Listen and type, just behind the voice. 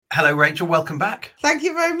Hello, Rachel. Welcome back. Thank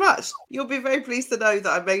you very much. You'll be very pleased to know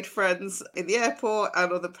that I made friends in the airport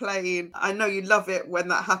and on the plane. I know you love it when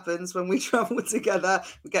that happens, when we travel together,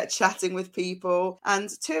 we get chatting with people. And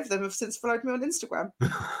two of them have since followed me on Instagram.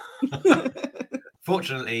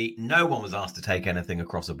 Fortunately, no one was asked to take anything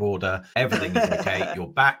across a border. Everything is okay. You're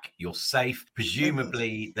back. You're safe.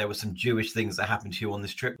 Presumably, there were some Jewish things that happened to you on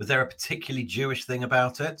this trip. Was there a particularly Jewish thing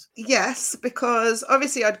about it? Yes, because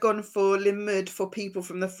obviously I'd gone for Limud for people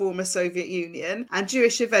from the former Soviet Union, and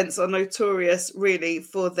Jewish events are notorious really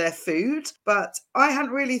for their food. But I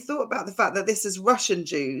hadn't really thought about the fact that this is Russian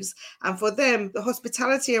Jews, and for them, the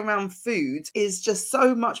hospitality around food is just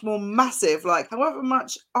so much more massive. Like, however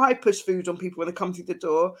much I push food on people when they come through the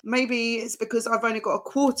door, maybe it's because I've only got a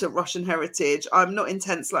quarter Russian heritage. I'm not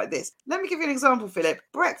intense like this. Let me give you an example, Philip.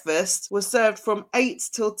 Breakfast was served from 8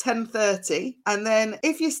 till 10:30, and then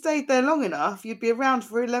if you stayed there long enough, you'd be around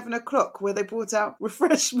for 11 o'clock where they brought out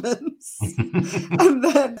refreshments. And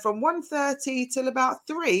then from 1:30 till about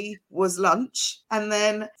 3 was lunch. And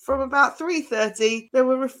then from about 3:30, there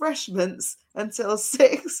were refreshments until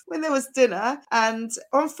 6 when there was dinner. And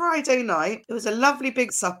on Friday night, it was a lovely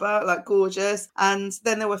big supper, like gorgeous. And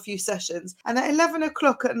then there were a few sessions. And at 11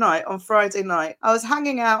 o'clock at night on Friday night, I was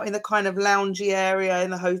hanging out in the kind of loungy area in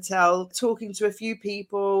the hotel, talking to a few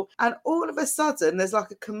people. And all of a sudden, there's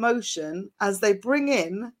like a commotion as they bring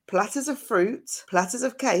in platters of fruit, platters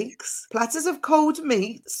of cakes, platters of cold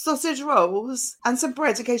meat, sausage rolls, and some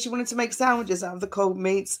bread in case you wanted to make sandwiches out of the cold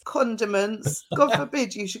meats, condiments. God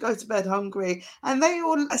forbid you should go to bed hungry. And they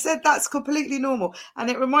all said that's completely normal. And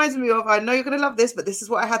it reminds me of, I know you're going to love this, but this is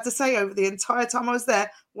what I had to say over the entire time I was there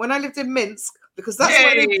when I lived in Minsk, because that's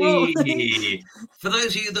where they brought. For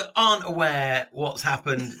those of you that aren't aware what's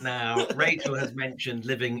happened now, Rachel has mentioned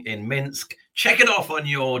living in Minsk. Check it off on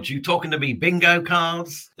your "Do You Talking to Me" bingo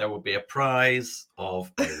cards. There will be a prize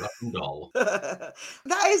of a Russian doll. That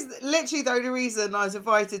is literally the only reason I was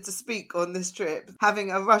invited to speak on this trip,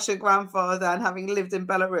 having a Russian grandfather and having lived in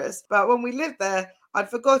Belarus. But when we lived there, I'd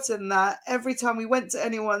forgotten that every time we went to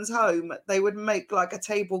anyone's home, they would make like a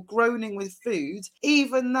table groaning with food,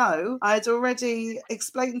 even though I had already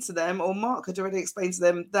explained to them, or Mark had already explained to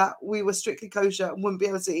them, that we were strictly kosher and wouldn't be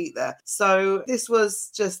able to eat there. So this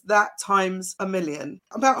was just that times a million.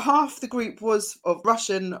 About half the group was of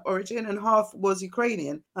Russian origin and half was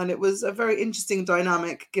Ukrainian. And it was a very interesting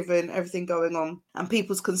dynamic given everything going on and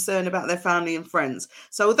people's concern about their family and friends.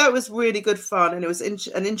 So although it was really good fun and it was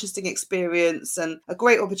an interesting experience and a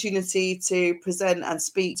great opportunity to present and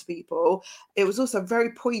speak to people, it was also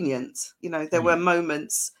very poignant. You know, there were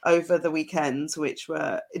moments over the weekends which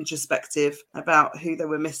were introspective about who they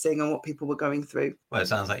were missing and what people were going through. Well, it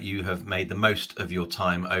sounds like you have made the most of your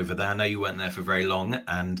time over there. I know you weren't there for very long,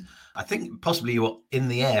 and I think possibly you were in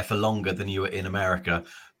the air for longer than you were in America.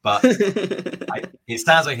 But it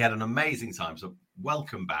sounds like you had an amazing time. So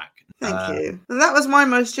welcome back. Thank you. That was my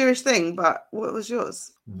most Jewish thing, but what was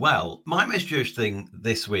yours? Well, my most Jewish thing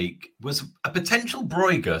this week was a potential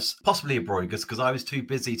broigus, possibly a broigus, because I was too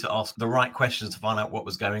busy to ask the right questions to find out what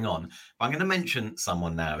was going on. But I'm going to mention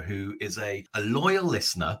someone now who is a loyal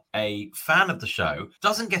listener, a fan of the show,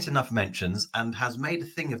 doesn't get enough mentions, and has made a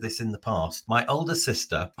thing of this in the past. My older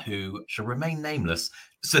sister, who shall remain nameless.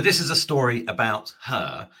 So this is a story about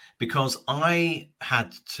her, because I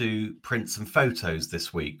had to print some photos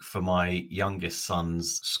this week for my youngest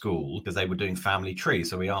son's school because they were doing family tree.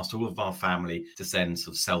 So we asked all of our family to send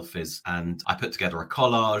sort of selfies, and I put together a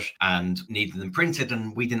collage and needed them printed,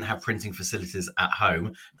 and we didn't have printing facilities at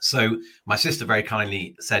home. So my sister very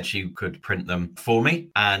kindly said she could print them for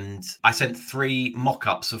me. And I sent 3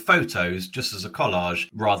 mock-ups of photos just as a collage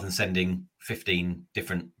rather than sending 15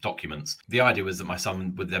 different documents. The idea was that my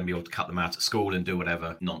son would then be able to cut them out at school and do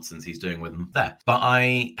whatever nonsense he's doing with them there. But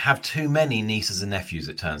I have too many nieces and nephews,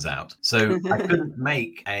 it turns out. So I couldn't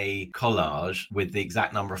make a collage with the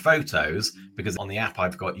exact number of photos because on the app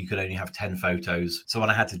I've got, you could only have 10 photos. So what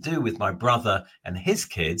I had to do with my brother and his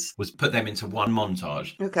kids was put them into one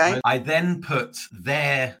montage. Okay. I then put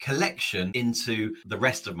their collection into the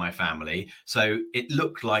rest of my family. So it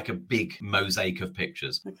looked like a big mosaic of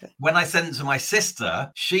pictures. Okay. When I sent to my sister,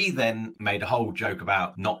 she then made a whole joke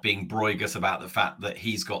about not being broigus about the fact that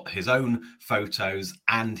he's got his own photos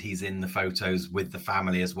and he's in the photos with the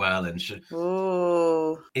family as well. And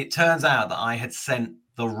it turns out that I had sent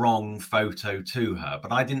the wrong photo to her,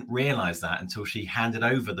 but I didn't realize that until she handed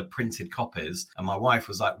over the printed copies, and my wife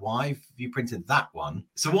was like, why have you printed that one?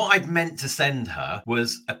 So what I'd meant to send her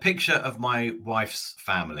was a picture of my wife's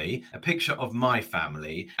family, a picture of my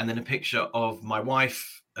family, and then a picture of my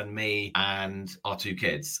wife and me and our 2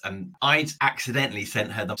 kids. And I'd accidentally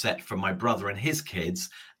sent her the set from my brother and his kids,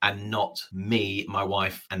 and not me, my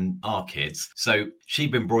wife, and our kids. So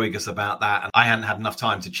she'd been broigus about that, and I hadn't had enough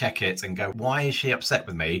time to check it and go, why is she upset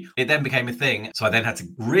with me? It then became a thing. So I then had to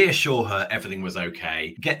reassure her everything was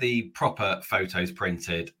okay, get the proper photos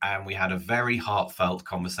printed, and we had a very heartfelt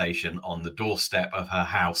conversation on the doorstep of her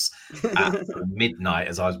house at midnight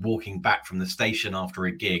as I was walking back from the station after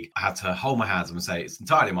a gig. I had to hold my hands up and say, it's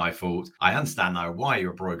entirely my fault. I understand now why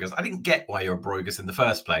you're a broigus. I didn't get why you're a broigus in the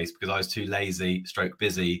first place because I was too lazy, stroke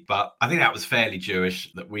busy. But I think that was fairly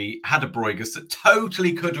Jewish that we had a broigus that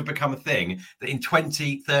totally could have become a thing that in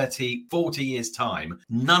 20, 30, 40 years' time,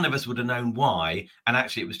 none of us would have known why. And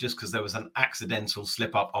actually, it was just because there was an accidental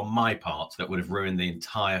slip up on my part that would have ruined the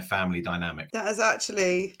entire family dynamic. That is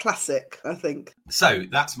actually classic, I think. So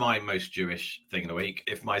that's my most Jewish thing of the week.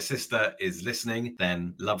 If my sister is listening,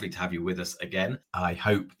 then lovely to have you with us again. I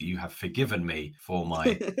hope you have forgiven me for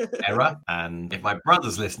my error. And if my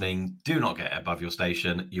brother's listening, do not get above your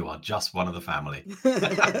station. You are just one of the family.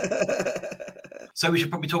 So we should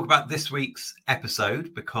probably talk about this week's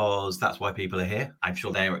episode because that's why people are here. I'm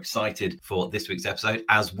sure they're excited for this week's episode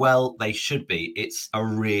as well. They should be. It's a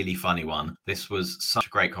really funny one. This was such a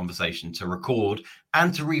great conversation to record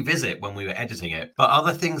and to revisit when we were editing it. But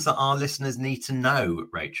other things that our listeners need to know,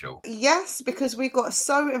 Rachel? Yes, because we got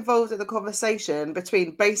so involved in the conversation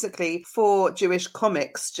between basically 4 Jewish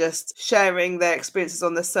comics just sharing their experiences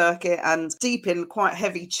on the circuit and deep in quite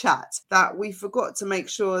heavy chat that we forgot to make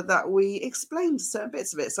sure that we explained certain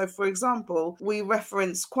bits of it. So, for example, we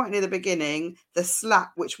referenced quite near the beginning the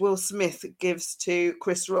slap which Will Smith gives to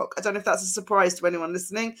Chris Rock. I don't know if that's a surprise to anyone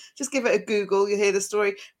listening. Just give it a Google, you hear the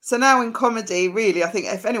story. So now in comedy, really, I think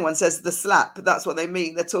if anyone says the slap, that's what they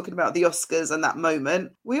mean. They're talking about the Oscars and that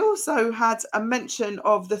moment. We also had a mention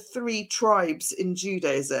of the 3 tribes in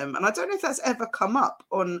Judaism. And I don't know if that's ever come up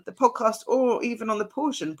on the podcast or even on the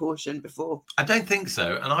portion before. I don't think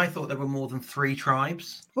so. And I thought there were more than 3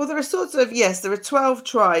 tribes. Well, there are sort of, yes, there are 12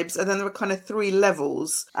 tribes and then there are kind of 3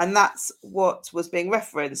 levels. And that's what was being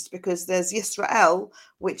referenced because there's Yisrael,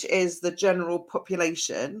 which is the general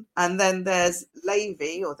population. And then there's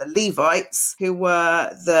Levi or the Levites, who were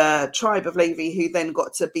the tribe of Levi, who then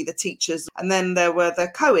got to be the teachers. And then there were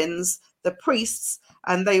the Cohens, the priests,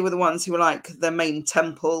 and they were the ones who were like the main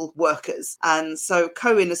temple workers. And so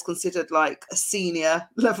Cohen is considered like a senior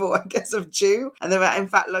level, I guess, of Jew. And there are, in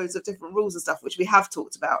fact, loads of different rules and stuff, which we have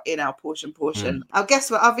talked about in our portion. Our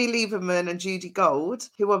guests were Avi Lieberman and Judy Gold,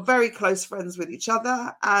 who were very close friends with each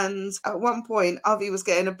other. And at one point, Avi was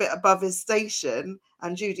getting a bit above his station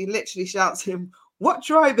and Judy literally shouts to him, "What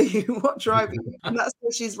tribe are you? What tribe are you?" And that's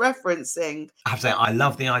what she's referencing. I have to say, I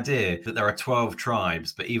love the idea that there are 12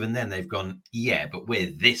 tribes, but even then they've gone, yeah, but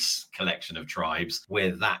we're this collection of tribes,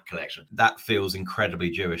 we're that collection. That feels incredibly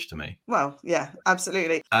Jewish to me. Well, yeah,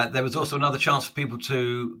 absolutely. There was also another chance for people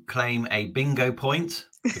to claim a bingo point.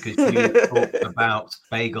 Because you talked about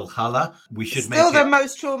bagel challah. We should Still make the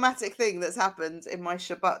most traumatic thing that's happened in my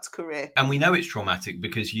Shabbat career. And we know it's traumatic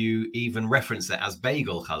because you even referenced it as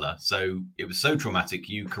bagel challah. So it was so traumatic,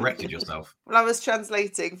 you corrected yourself. Well, I was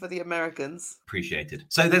translating for the Americans. Appreciated.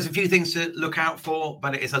 So there's a few things to look out for,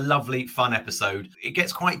 but it is a lovely, fun episode. It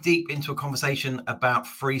gets quite deep into a conversation about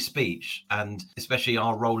free speech and especially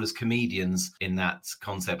our role as comedians in that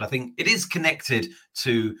concept. I think it is connected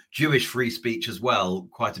to Jewish free speech as well,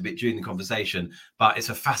 quite a bit during the conversation, but it's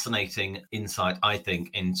a fascinating insight, I think,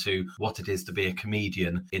 into what it is to be a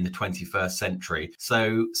comedian in the 21st century.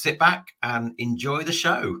 So sit back and enjoy the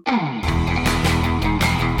show.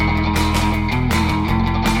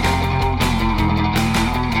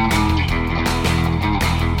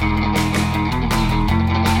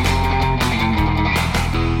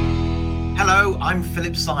 Hello, I'm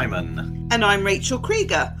Philip Simon. And I'm Rachel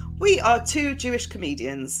Krieger. We are 2 Jewish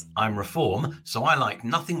comedians. I'm Reform, so I like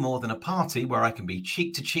nothing more than a party where I can be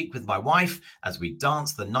cheek to cheek with my wife as we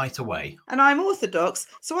dance the night away. And I'm Orthodox,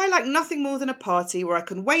 so I like nothing more than a party where I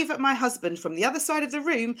can wave at my husband from the other side of the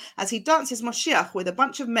room as he dances Moshiach with a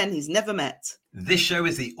bunch of men he's never met. This show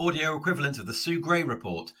is the audio equivalent of the Sue Gray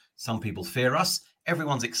Report. Some people fear us.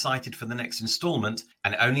 Everyone's excited for the next instalment,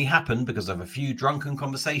 and it only happened because of a few drunken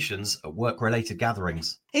conversations at work-related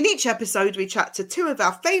gatherings. In each episode, we chat to 2 of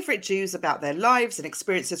our favourite Jews about their lives and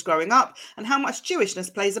experiences growing up and how much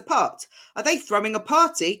Jewishness plays a part. Are they throwing a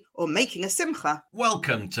party or making a simcha?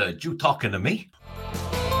 Welcome to Jew Talking to Me.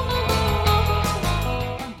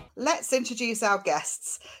 let's introduce our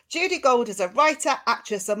guests. Judy Gold is a writer,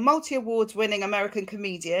 actress, and multi-award winning American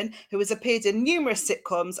comedian who has appeared in numerous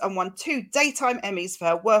sitcoms and won 2 daytime Emmys for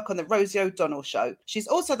her work on The Rosie O'Donnell Show. She's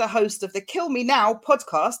also the host of the Kill Me Now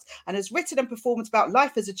podcast and has written and performed about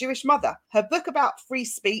life as a Jewish mother. Her book about free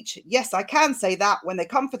speech, Yes, I Can Say That, When They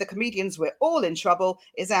Come for the Comedians, We're All in Trouble,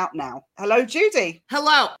 is out now. Hello, Judy.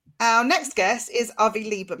 Hello. Our next guest is Avi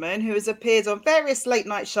Lieberman, who has appeared on various late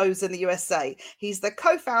night shows in the USA. He's the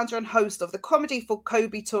co-founder and host of the Comedy for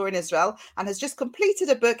Kobe tour in Israel and has just completed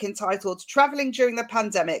a book entitled Traveling During the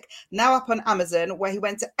Pandemic, now up on Amazon, where he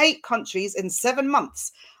went to 8 countries in 7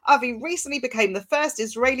 months. Avi recently became the first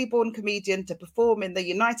Israeli-born comedian to perform in the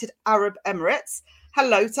United Arab Emirates.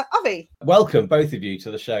 Hello to Avi. Welcome, both of you,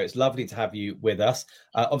 to the show. It's lovely to have you with us.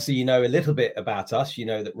 Obviously, you know a little bit about us. You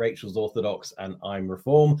know that Rachel's Orthodox and I'm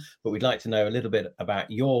Reform, but we'd like to know a little bit about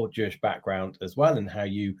your Jewish background as well and how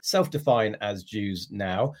you self-define as Jews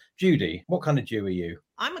now. Judy, what kind of Jew are you?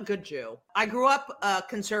 I'm a good Jew. I grew up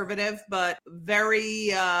conservative, but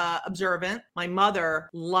very observant. My mother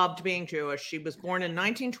loved being Jewish. She was born in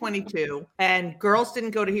 1922, and girls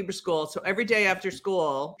didn't go to Hebrew school. So every day after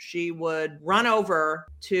school, she would run over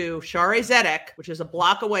to Shaarei Zedek, which is a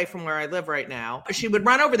block away from where I live right now. She would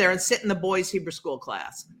run over there and sit in the boys' Hebrew school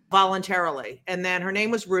class voluntarily. And then her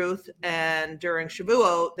name was Ruth. And during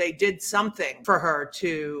Shavuot, they did something for her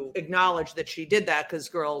to acknowledge that she did that, because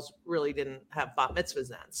girls really didn't have bat mitzvahs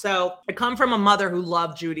then. So I come from a mother who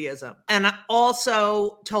loved Judaism and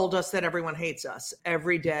also told us that everyone hates us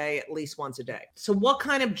every day, at least once a day. So what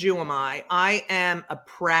kind of Jew am I? I am a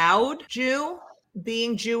proud Jew.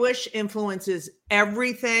 Being Jewish influences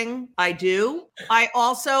everything I do. I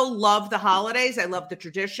also love the holidays. I love the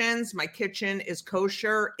traditions. My kitchen is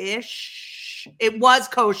kosher-ish. It was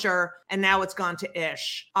kosher, and now it's gone to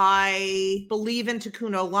ish. I believe in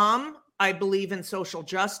Tikkun Olam. I believe in social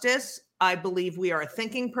justice. I believe we are a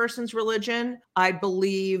thinking person's religion. I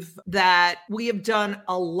believe that we have done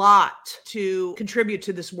a lot to contribute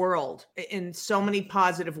to this world in so many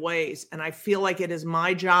positive ways. And I feel like it is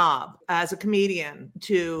my job as a comedian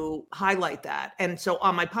to highlight that. And so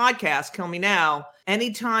on my podcast, Kill Me Now,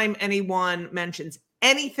 anytime anyone mentions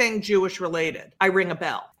anything Jewish related, I ring a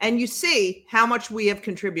bell. And you see how much we have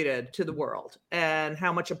contributed to the world and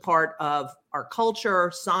how much a part of our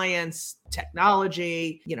culture, science,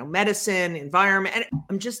 technology, medicine, environment.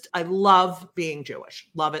 And I love being Jewish.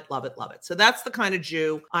 Love it, love it, love it. So that's the kind of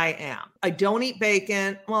Jew I am. I don't eat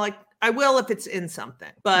bacon. Well, I will if it's in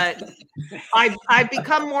something, but I've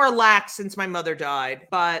become more lax since my mother died.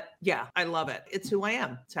 But yeah, I love it. It's who I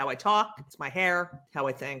am. It's how I talk. It's my hair, how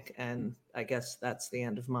I think. And I guess that's the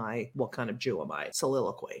end of my what kind of Jew am I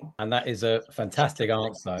soliloquy. And that is a fantastic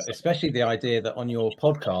answer, especially the idea that on your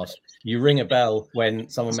podcast, you ring a bell when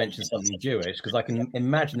someone mentions something Jewish, because I can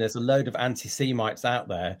imagine there's a load of anti-Semites out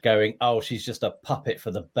there going, oh, she's just a puppet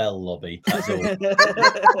for the Bell lobby. That's all.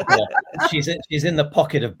 Yeah. She's in the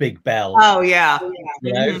pocket of Big Bell. Oh, yeah.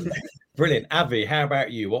 Brilliant. Avi, how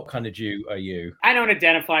about you? What kind of Jew are you? I don't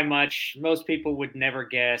identify much. Most people would never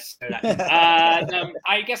guess.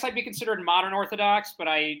 I guess I'd be considered modern Orthodox, but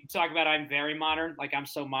I talk about I'm very modern. Like, I'm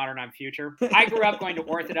so modern, I'm future. I grew up going to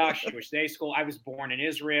Orthodox Jewish day school. I was born in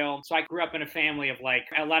Israel. So I grew up in a family of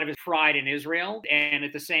a lot of his pride in Israel. And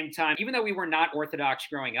at the same time, even though we were not Orthodox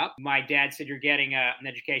growing up, my dad said, you're getting an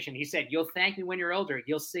education. He said, you'll thank me when you're older.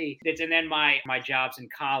 You'll see. And then my jobs in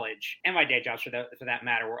college and my day jobs for that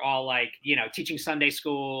matter were all teaching Sunday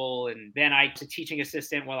school. And then I was a teaching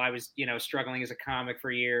assistant while I was, struggling as a comic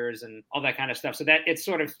for years and all that kind of stuff. So that it's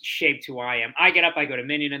sort of shaped who I am. I get up, I go to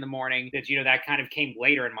Minyan in the morning. That kind of came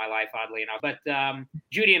later in my life, oddly enough. But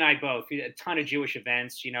Judy and I both, a ton of Jewish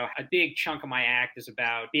events, a big chunk of my act is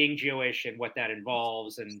about being Jewish and what that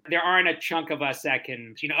involves. And there aren't a chunk of us that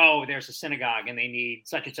can, there's a synagogue and they need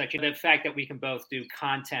such and such. The fact that we can both do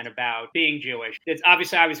content about being Jewish. It's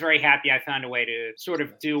obviously, I was very happy I found a way to sort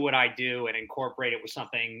of do what I do and incorporate it with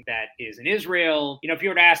something that is in Israel. If you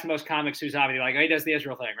were to ask most comics who's obviously like, oh, he does the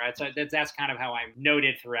Israel thing, right? So that's kind of how I'm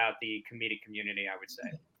noted throughout the comedic community, I would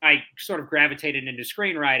say. I sort of gravitated into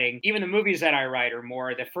screenwriting. Even the movies that I write are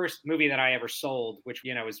more, the first movie that I ever sold, which,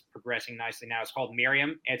 is progressing nicely now, is called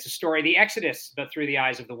Miriam. It's a story, the Exodus, but through the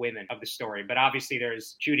eyes of the women of the story. But obviously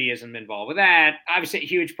there's Judaism involved with that. Obviously a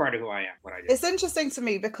huge part of who I am, what I do. It's interesting to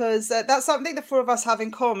me because that's something the four of us have in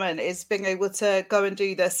common, is being able to go and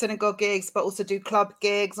do the synagogue gigs, but also do club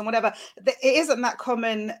gigs and whatever. It isn't that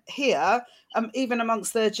common here, even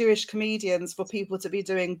amongst the Jewish comedians, for people to be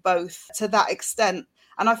doing both to that extent.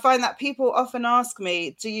 And I find that people often ask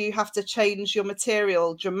me, do you have to change your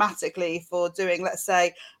material dramatically for doing, let's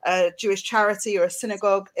say, a Jewish charity or a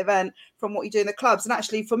synagogue event from what you do in the clubs? And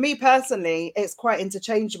actually, for me personally, it's quite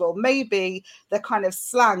interchangeable. Maybe the kind of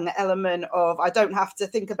slang element of I don't have to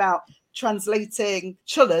think about translating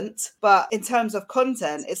chulent, but in terms of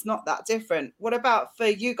content, it's not that different. What about for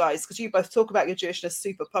you guys? Because you both talk about your Jewishness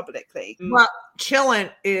super publicly. Well,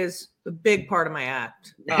 chulent is a big part of my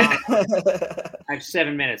act. I have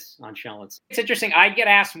 7 minutes on Cholents. It's interesting. I get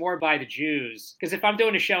asked more by the Jews because if I'm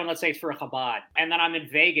doing a show, and let's say it's for a Chabad, and then I'm in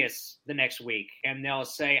Vegas the next week, and they'll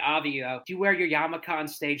say, Avi, do you wear your yarmulke on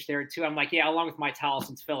stage there too? I'm like, yeah, along with my talis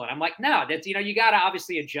and tefillin. I'm like, no, that's, you got to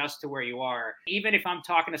obviously adjust to where you are. Even if I'm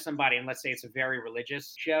talking to somebody, and let's say it's a very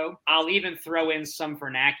religious show, I'll even throw in some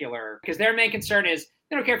vernacular because their main concern is,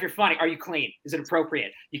 they don't care if you're funny. Are you clean? Is it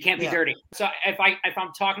appropriate? You can't be dirty. So if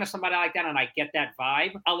I'm talking to somebody like that and I get that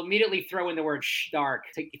vibe, I'll immediately throw in the word stark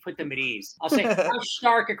to put them at ease. I'll say, how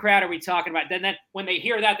stark a crowd are we talking about? Then when they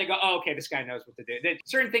hear that, they go, oh, okay, this guy knows what to do. There's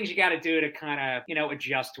certain things you got to do to kind of,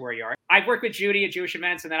 adjust to where you are. I've worked with Judy at Jewish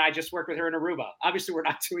events, and then I just worked with her in Aruba. Obviously, we're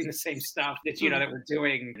not doing the same stuff that that we're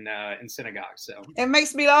doing in synagogues. So it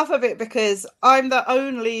makes me laugh a bit because I'm the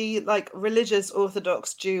only religious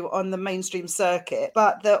Orthodox Jew on the mainstream circuit,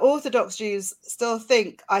 but the Orthodox Jews still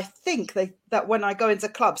think that when I go into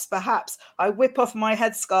clubs, perhaps I whip off my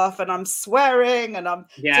headscarf and I'm swearing and I'm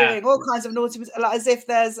doing all kinds of naughty, as if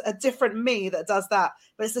there's a different me that does that.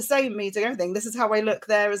 But it's the same me doing everything. This is how I look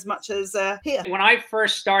there as much as here. When I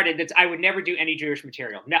first started, I would never do any Jewish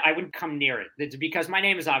material. No, I wouldn't come near it. It's because my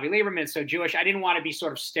name is Avi Lieberman, so Jewish. I didn't want to be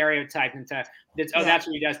sort of stereotyped into, that's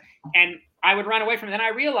what he does. And I would run away from it. Then I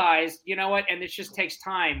realized, you know what, and this just takes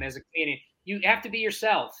time as a comedian. You have to be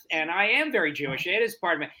yourself. And I am very Jewish. It is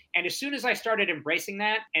part of it. And as soon as I started embracing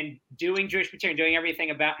that and doing Jewish material, doing everything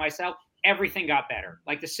about myself, everything got better.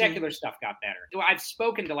 Like the secular stuff got better. I've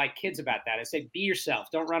spoken to kids about that. I say, be yourself.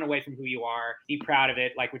 Don't run away from who you are. Be proud of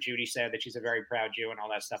it. Like what Judy said, that she's a very proud Jew and all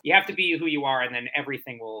that stuff. You have to be who you are, and then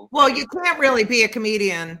everything will. Well, you can't really be a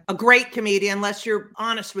great comedian, unless you're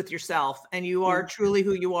honest with yourself and you are truly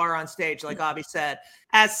who you are on stage, like Avi said.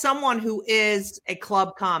 As someone who is a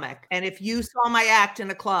club comic, and if you saw my act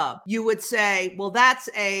in a club, you would say, well, that's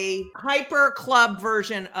a hyper club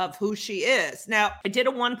version of who she is. Now, I did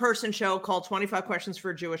a one-person show called 25 Questions for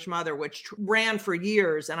a Jewish Mother, which ran for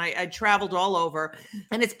years, and I traveled all over.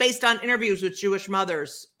 And it's based on interviews with Jewish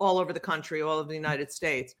mothers all over the country, all over the United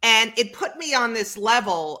States. And it put me on this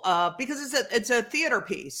level because it's a theater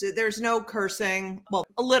piece. There's no cursing, well,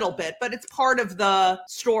 a little bit, but it's part of the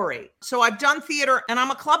story. So I've done theater, and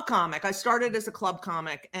I'm a club comic. I started as a club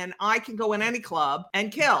comic, and I can go in any club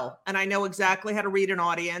and kill. And I know exactly how to read an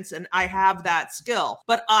audience, and I have that skill.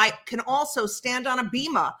 But I can also stand on a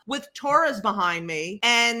bima with Torahs behind me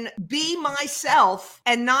and be myself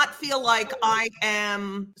and not feel like I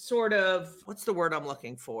am sort of, what's the word I'm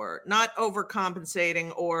looking for? Not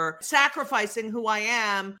overcompensating or sacrificing who I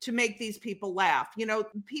am to make these people laugh.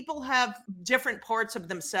 People have different parts of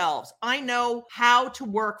themselves. I know how to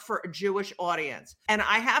work for a Jewish audience. And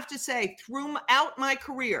I have to say, throughout my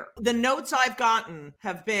career, the notes I've gotten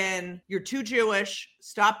have been, you're too Jewish,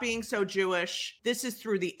 stop being so Jewish. This is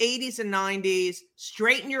through the 80s and 90s,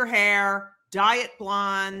 straighten your hair, dye it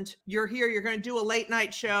blonde. You're here. You're going to do a late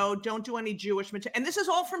night show. Don't do any Jewish material. And this is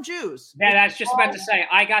all from Jews. Yeah, that's just about to say.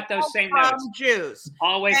 I got those same notes. Jews.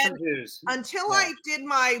 Always from Jews. Until I did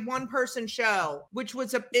my one-person show, which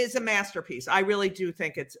is a masterpiece. I really do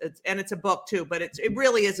think it's a book too, but it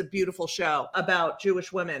really is a beautiful show about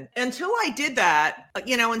Jewish women. Until I did that,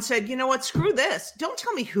 and said, you know what, screw this. Don't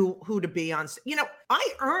tell me who to be on.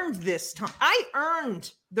 I earned this time. I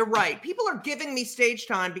earned the right. People are giving me stage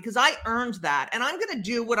time because I earned that, and I'm going to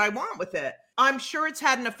do what I want with it. I'm sure it's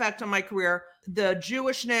had an effect on my career. The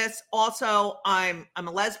Jewishness, also, I'm a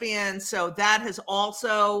lesbian, so that has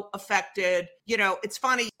also affected. It's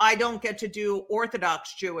funny, I don't get to do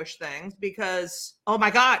Orthodox Jewish things because, oh my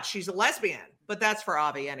God, she's a lesbian. But that's for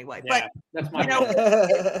Avi anyway. Yeah, but that's my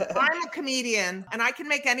I'm a comedian and I can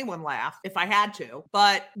make anyone laugh if I had to,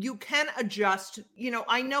 but you can adjust.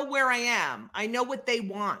 I know where I am. I know what they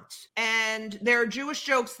want. And there are Jewish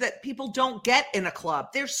jokes that people don't get in a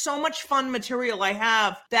club. There's so much fun material I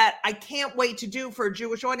have that I can't wait to do for a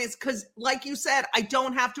Jewish audience because, like you said, I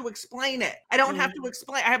don't have to explain it. I don't have to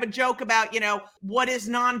explain. I have a joke about, what is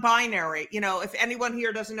non-binary? If anyone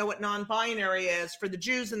here doesn't know what non-binary is, for the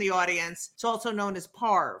Jews in the audience, it's also known as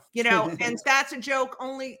parv, and that's a joke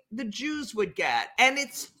only the Jews would get. And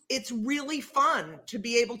it's really fun to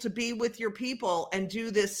be able to be with your people and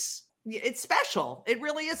do this It's special. It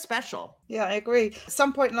really is special. Yeah, I agree. At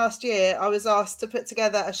some point last year, I was asked to put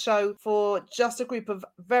together a show for just a group of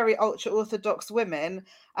very ultra-Orthodox women,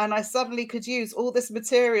 and I suddenly could use all this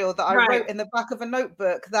material that I wrote in the back of a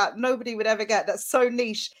notebook that nobody would ever get. That's so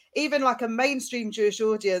niche. Even like a mainstream Jewish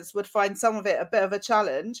audience would find some of it a bit of a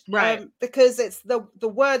challenge, right? Because it's the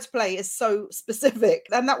wordplay is so specific,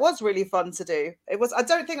 and that was really fun to do. It was. I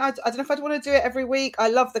don't know if I'd want to do it every week. I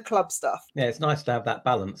love the club stuff. Yeah, it's nice to have that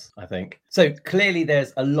balance, I think. So clearly,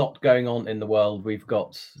 there's a lot going on in the world. We've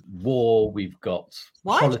got war, we've got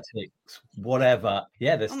politics, whatever.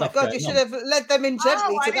 Yeah, there's stuff. Oh my God, you should have led them in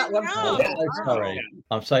gently to that one.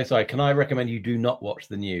 I'm so sorry. Can I recommend you do not watch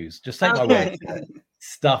the news? Just take my word.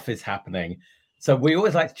 Stuff is happening. So we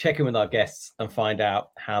always like to check in with our guests and find out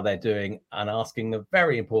how they're doing and asking the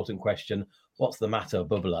very important question, what's the matter,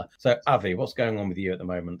 Bubbler? So Avi, what's going on with you at the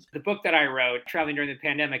moment? The book that I wrote, traveling during the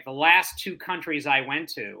pandemic, the last 2 countries I went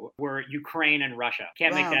to were Ukraine and Russia.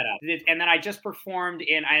 Can't make that up. And then I just performed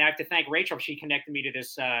and I have to thank Rachel. She connected me to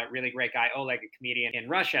this really great guy, Oleg, a comedian in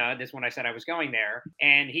Russia. This when I said I was going there.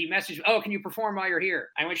 And he messaged me, oh, can you perform while you're here?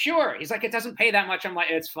 I went, sure. He's like, it doesn't pay that much. I'm like,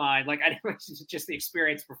 it's fine. Like, just the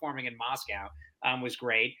experience performing in Moscow was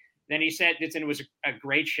great. Then he said, it was a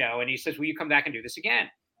great show. And he says, will you come back and do this again?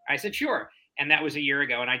 I said, sure. And that was a year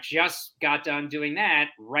ago. And I just got done doing that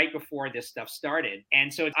right before this stuff started.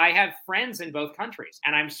 And so I have friends in both countries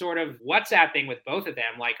and I'm sort of WhatsApping with both of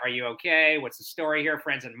them. Like, are you okay? What's the story here?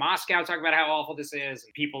 Friends in Moscow talk about how awful this is.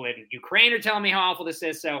 And people in Ukraine are telling me how awful this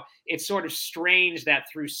is. So it's sort of strange that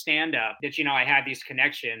through stand-up that, I had these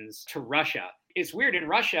connections to Russia. It's weird in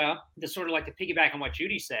Russia, to sort of like to piggyback on what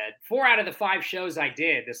Judy said, 4 out of the 5 shows I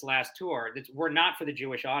did this last tour that were not for the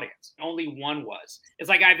Jewish audience. Only one was. It's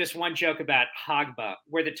like I have this one joke about Hagba,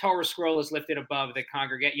 where the Torah scroll is lifted above the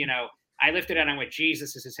congregation. I lifted it and I went,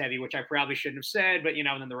 Jesus, this is heavy, which I probably shouldn't have said. But, and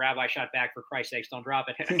then the rabbi shot back, for Christ's sakes, don't drop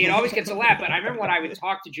it. It always gets a laugh. But I remember when I would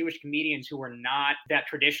talk to Jewish comedians who were not that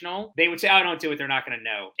traditional, they would say, oh, don't do it. They're not going to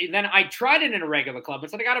know. And then I tried it in a regular club.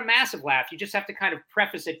 And so I got a massive laugh. You just have to kind of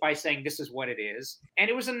preface it by saying this is what it is. And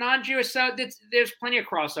it was a non-Jewish, so there's plenty of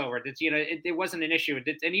crossover. It wasn't an issue.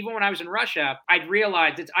 And even when I was in Russia, I'd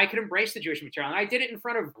realized that I could embrace the Jewish material. And I did it in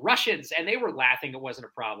front of Russians, and they were laughing. It wasn't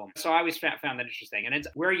a problem. So I always found that interesting. And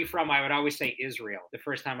where are you from? I would always say Israel the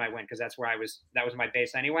first time I went, because that's where that was my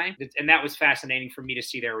base anyway. And that was fascinating for me to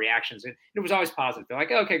see their reactions. It was always positive. They're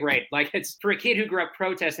like, oh, okay, great. Like, it's for a kid who grew up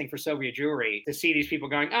protesting for Soviet Jewry to see these people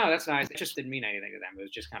going, oh, that's nice. It just didn't mean anything to them. It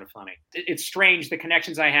was just kind of funny. It's strange. The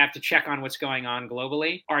connections I have to check on what's going on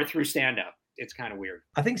globally are through stand-up. It's kind of weird.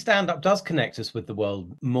 I think stand-up does connect us with the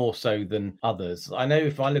world more so than others. I know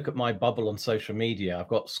if I look at my bubble on social media, I've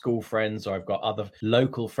got school friends or I've got other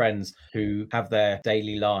local friends who have their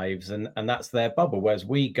daily lives and that's their bubble. Whereas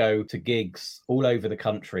we go to gigs all over the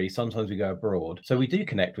country. Sometimes we go abroad. So we do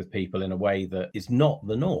connect with people in a way that is not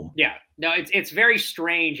the norm. Yeah. No, it's very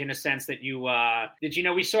strange in a sense that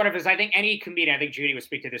we sort of, as I think any comedian, I think Judy would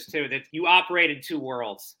speak to this too, that you operate in 2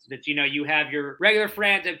 worlds, that, you have your regular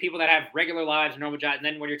friends and people that have regular lives, normal jobs. And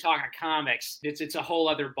then when you're talking to comics, it's a whole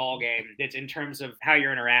other ballgame. It's in terms of how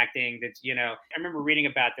you're interacting. I remember reading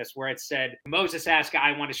about this where it said, Moses asked,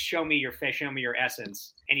 I want to show me your face, show me your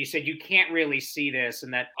essence. And he said, you can't really see this,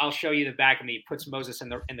 and that I'll show you the back of me. He puts Moses in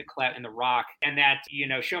the rock, and that,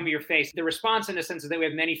 show me your face. The response in a sense is that we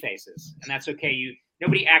have many faces, and that's okay.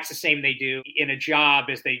 Nobody acts the same they do in a job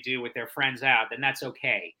as they do with their friends out, and that's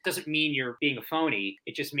okay. It doesn't mean you're being a phony.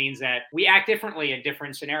 It just means that we act differently in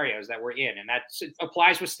different scenarios that we're in, and that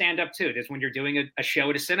applies with stand-up too. That's when you're doing a show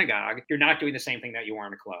at a synagogue, you're not doing the same thing that you are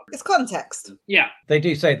in a club. It's context. Yeah. They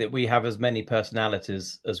do say that we have as many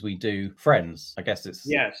personalities as we do friends. I guess it's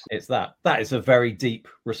that. That is a very deep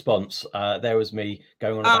response. There was me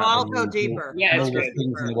going on about I'll go deeper.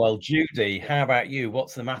 Things in the world. Judy, how about you?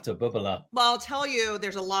 What's the matter, Bubbler? Well, I'll tell you,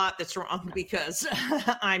 there's a lot that's wrong because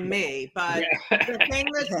I'm me, but the thing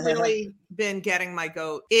that's really been getting my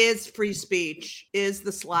goat is free speech, is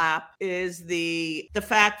the slap, is the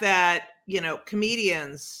fact that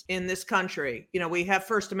comedians in this country, we have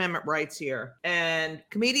First Amendment rights here, and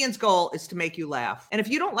comedians' goal is to make you laugh. And if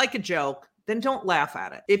you don't like a joke, then don't laugh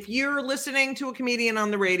at it. If you're listening to a comedian on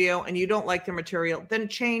the radio and you don't like their material, then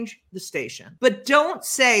change the station. But don't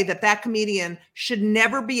say that comedian should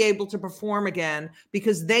never be able to perform again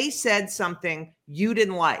because they said something you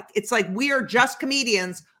didn't like. It's like we are just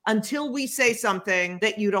comedians until we say something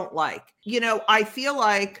that you don't like. I feel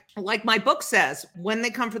like my book says, when they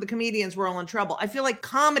come for the comedians, we're all in trouble. I feel like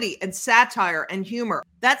comedy and satire and humor,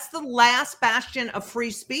 that's the last bastion of free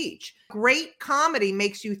speech. Great comedy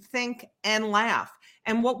makes you think and laugh.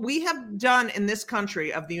 And what we have done in this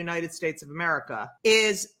country of the United States of America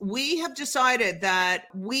is we have decided that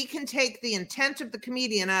we can take the intent of the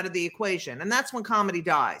comedian out of the equation. And that's when comedy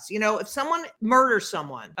dies. You know, if someone murders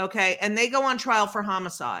someone, okay, and they go on trial for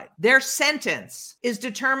homicide, their sentence is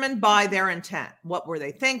determined by their intent. What were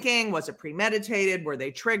they thinking? Was it premeditated? Were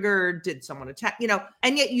they triggered? Did someone attack? You know,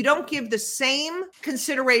 and yet you don't give the same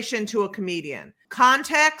consideration to a comedian.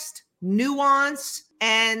 Context, nuance,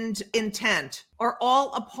 and intent are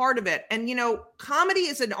all a part of it. And, you know, comedy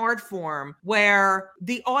is an art form where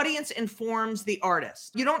the audience informs the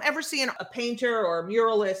artist. You don't ever see a painter or a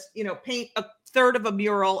muralist, you know, paint a third of a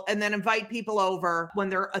mural and then invite people over when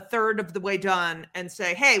they're a third of the way done and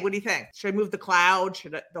say, hey, what do you think? Should I move the cloud?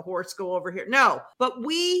 Should the horse go over here? No, but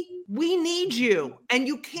we need you, and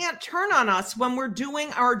you can't turn on us when we're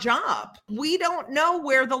doing our job. We don't know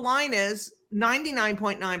where the line is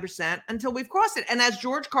 99.9% until we've crossed it. And as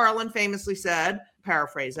George Carlin famously said,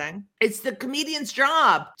 paraphrasing, it's the comedian's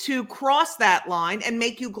job to cross that line and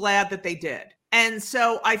make you glad that they did. And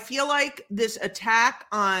so I feel like this attack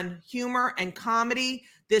on humor and comedy,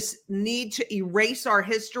 this need to erase our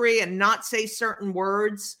history and not say certain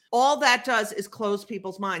words, all that does is close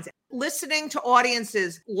people's minds. Listening to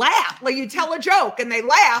audiences laugh, like you tell a joke and they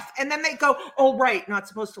laugh and then they go, oh, right, not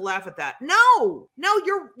supposed to laugh at that. No,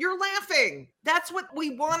 you're laughing. That's what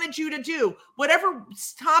we wanted you to do. Whatever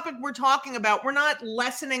topic we're talking about, we're not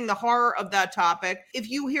lessening the horror of that topic. If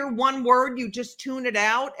you hear one word, you just tune it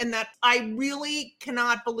out. And that I really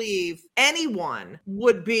cannot believe anyone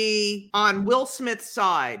would be on Will Smith's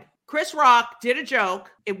side. Chris Rock did a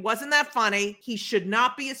joke. It wasn't that funny. He should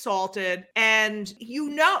not be assaulted. And you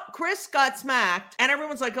know, Chris got smacked and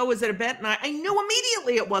everyone's like, oh, is it a bit? And I knew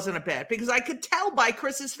immediately it wasn't a bit because I could tell by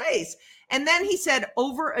Chris's face. And then he said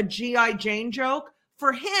over a G.I. Jane joke.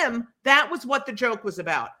 For him, that was what the joke was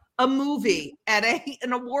about. A movie at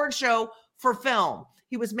an award show for film.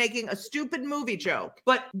 He was making a stupid movie joke,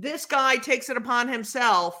 but this guy takes it upon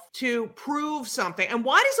himself to prove something. And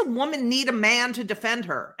why does a woman need a man to defend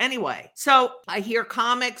her anyway? So I hear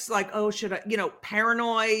comics like, oh, should I,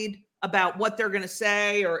 paranoid about what they're going to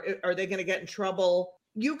say, or are they going to get in trouble?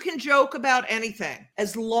 You can joke about anything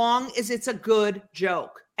as long as it's a good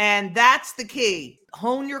joke. And that's the key.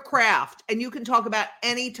 Hone your craft and you can talk about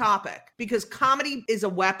any topic because comedy is a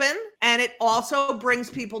weapon and it also brings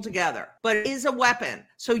people together, but it is a weapon.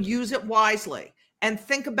 So use it wisely. And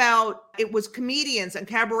think about, it was comedians and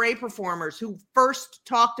cabaret performers who first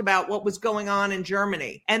talked about what was going on in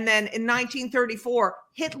Germany. And then in 1934,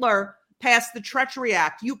 Hitler passed the Treachery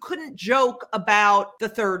Act. You couldn't joke about the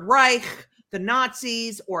Third Reich, the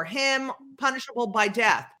Nazis, or him, punishable by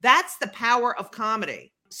death. That's the power of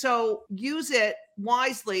comedy. So use it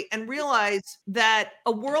wisely and realize that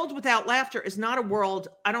a world without laughter is not a world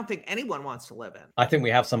I don't think anyone wants to live in. I think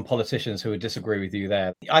we have some politicians who would disagree with you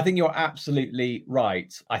there. I think you're absolutely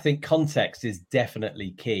right. I think context is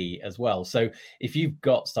definitely key as well. So if you've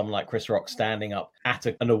got someone like Chris Rock standing up at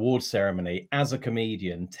an award ceremony as a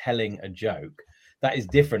comedian telling a joke, that is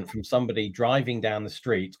different from somebody driving down the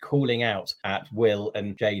street, calling out at Will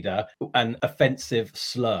and Jada an offensive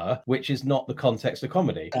slur, which is not the context of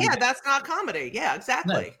comedy. Yeah, that's not comedy. Yeah,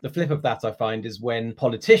 exactly. No. The flip of that, I find, is when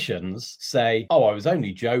politicians say, oh, I was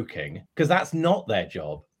only joking, because that's not their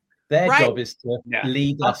job. Their job is to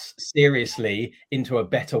lead us seriously into a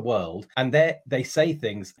better world. And they say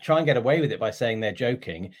things, try and get away with it by saying they're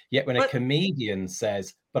joking. Yet when a comedian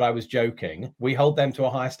says, but I was joking, we hold them to a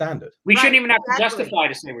higher standard. We shouldn't even have to justify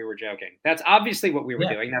to say we were joking. That's obviously what we were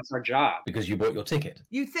doing. That's our job. Because you bought your ticket.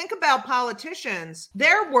 You think about politicians,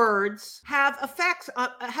 their words have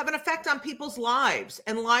an effect on people's lives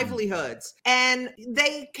and livelihoods. And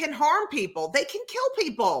they can harm people. They can kill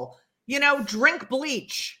people. Drink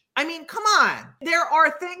bleach. I mean, come on. There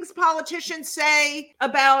are things politicians say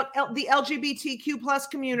about the LGBTQ plus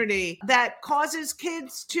community that causes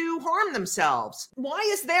kids to harm themselves. Why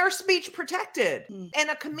is their speech protected? And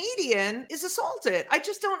a comedian is assaulted? I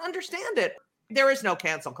just don't understand it. There is no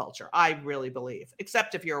cancel culture, I really believe,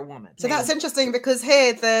 except if you're a woman. So that's interesting because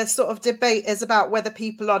here the sort of debate is about whether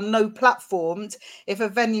people are no platformed if a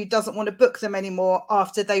venue doesn't want to book them anymore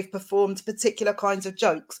after they've performed particular kinds of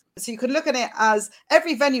jokes. So you can look at it as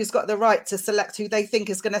every venue's got the right to select who they think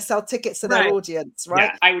is going to sell tickets to their audience,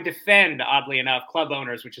 right? Yeah, I would defend, oddly enough, club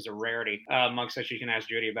owners, which is a rarity amongst us. You can ask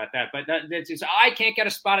Judy about that. But I can't get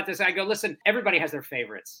a spot at this. I go, listen, everybody has their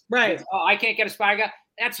favorites. Right. I can't get a spot. I go,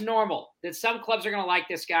 that's normal. That some clubs are going to like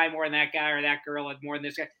this guy more than that guy or that girl more than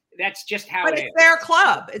this guy. That's just how it is. It's their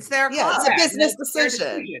club. It's their club. It's a business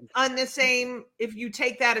decision. On the same, if you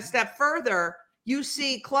take that a step further, you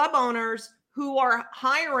see club owners who are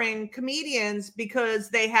hiring comedians because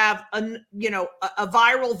they have a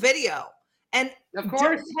viral video. And of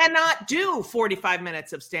course, cannot do 45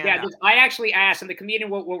 minutes of stand-up. Yeah, I actually asked, and the comedian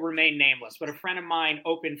will remain nameless, but a friend of mine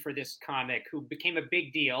opened for this comic who became a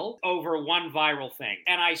big deal over one viral thing.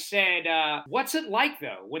 And I said, what's it like,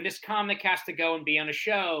 though, when this comic has to go and be on a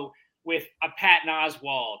show with a Patton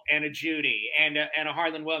Oswalt and a Judy and a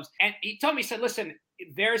Harlan Williams? And he told me, he said, listen,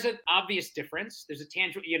 there's an obvious difference. There's a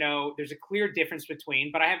tangible, there's a clear difference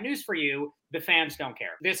between, but I have news for you. The fans don't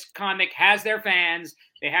care. This comic has their fans.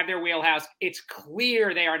 They have their wheelhouse. It's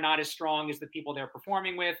clear they are not as strong as the people they're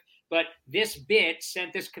performing with, but this bit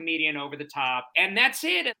sent this comedian over the top. And that's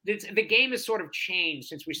it. The game has sort of changed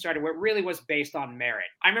since we started, where it really was based on merit.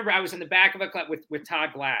 I remember I was in the back of a club with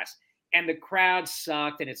Todd Glass, and the crowd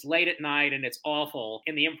sucked, and it's late at night, and it's awful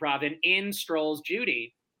in the Improv, and in strolls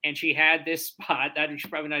Judy. And she had this spot. You should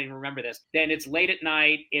probably not even remember this. Then it's late at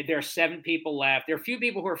night. There are 7 people left. There are a few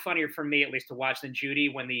people who are funnier for me, at least, to watch than Judy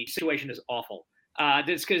when the situation is awful.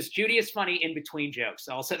 That's because Judy is funny in between jokes.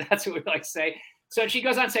 Also, that's what we like to say. So she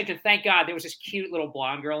goes on stage, and thank God there was this cute little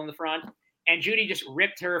blonde girl in the front. And Judy just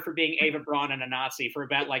ripped her for being Ava Braun and a Nazi for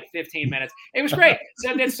about 15 minutes. It was great.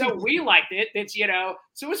 So we liked it.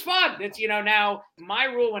 So it was fun. Now my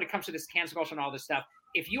rule when it comes to this cancel culture and all this stuff,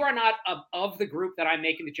 if you are not of the group that I'm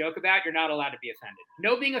making the joke about, you're not allowed to be offended.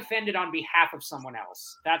 No being offended on behalf of someone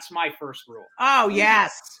else. That's my first rule. Oh,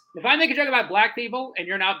 yes. If I make a joke about black people and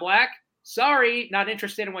you're not black, sorry, not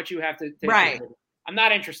interested in what you have to right. Do. I'm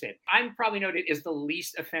not interested. I'm probably noted as the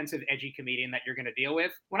least offensive, edgy comedian that you're going to deal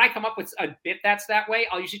with. When I come up with a bit that's that way,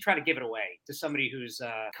 I'll usually try to give it away to somebody who's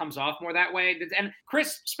comes off more that way. And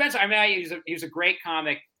Chris Spencer, he was a great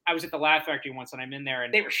comic. I was at the Laugh Factory once, and I'm in there,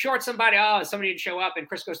 and they were short somebody. Oh, somebody didn't show up, and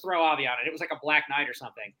Chris goes, throw Avi on it. It was like a Black Knight or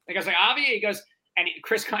something. I was like, Avi? He goes, and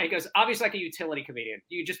Chris goes, Avi's like a utility comedian.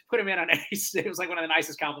 You just put him in on any, it was like one of the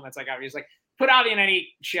nicest compliments I got. He was like, put Avi in any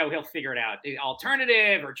show, he'll figure it out.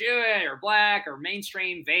 Alternative or Jewish or black or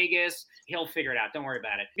mainstream, Vegas, he'll figure it out. Don't worry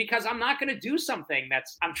about it. Because I'm not going to do something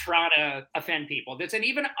I'm trying to offend people. And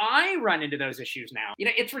even I run into those issues now.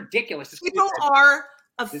 It's ridiculous. People are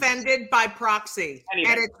offended by proxy,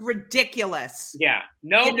 and it's ridiculous. Yeah,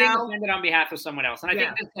 being offended on behalf of someone else. And I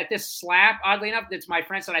think that this slap, oddly enough, that's my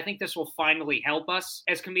friend said, I think this will finally help us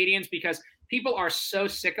as comedians because people are so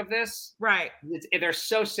sick of this. Right. They're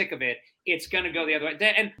so sick of it. It's going to go the other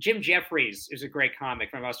way. And Jim Jeffries is a great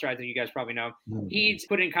comic from Australia that you guys probably know. Mm-hmm. He's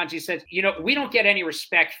put in context, he said, we don't get any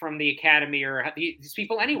respect from the Academy or these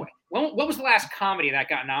people anyway. What was the last comedy that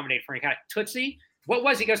got nominated for an Academy? Tootsie? What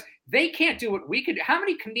was? He goes, they can't do what we could. How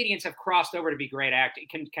many comedians have crossed over to be great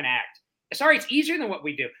can act? Sorry, it's easier than what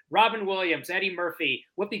we do. Robin Williams, Eddie Murphy,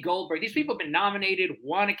 Whoopi Goldberg. These people have been nominated,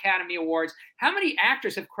 won Academy Awards. How many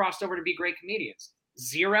actors have crossed over to be great comedians?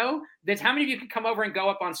 0. That's how many of you can come over and go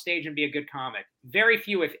up on stage and be a good comic? Very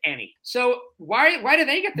few, if any. So why do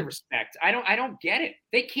they get the respect? I don't get it.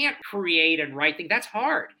 They can't create and write things. That's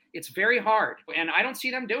hard. It's very hard, and I don't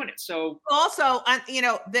see them doing it. So also,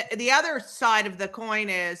 the other side of the coin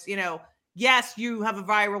is, yes, you have a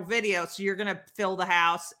viral video, so you're going to fill the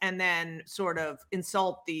house and then sort of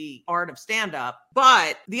insult the art of stand-up.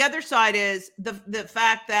 But the other side is the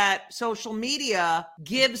fact that social media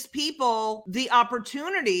gives people the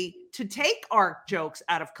opportunity to take our jokes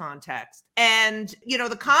out of context. And,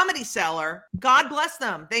 the Comedy Cellar, God bless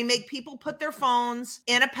them. They make people put their phones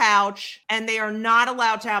in a pouch, and they are not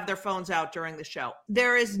allowed to have their phones out during the show.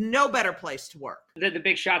 There is no better place to work. The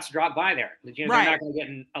big shots drop by there. Right. They're not going to get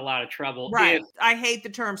in a lot of trouble. Right. I hate the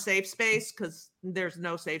term safe space because there's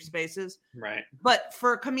no safe spaces. Right. But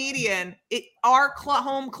for a comedian, our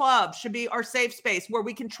home club should be our safe space where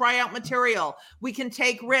we can try out material. We can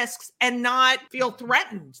take risks and not feel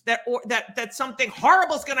threatened that something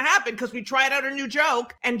horrible is going to happen because we tried out a new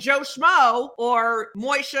joke and Joe Schmo or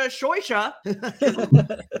Moisha Shoisha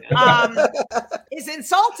is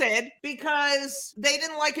insulted because they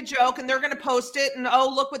didn't like a joke and they're going to post it and,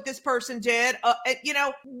 oh, look what this person did.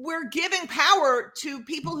 We're giving power to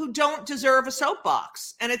people who don't deserve a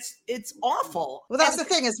soapbox, and it's awful. Well, that's the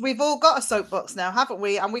thing, is we've all got a soapbox now, haven't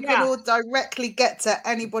we? And we can all directly get to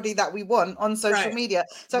anybody that we want on social media.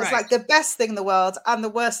 So it's like the best thing in the world and the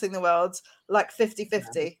worst thing in the world, like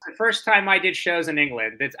 50-50. The first time I did shows in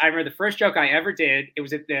England, I remember the first joke I ever did, it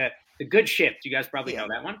was at the Good Ship. You guys probably know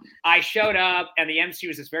that one. I showed up, and the MC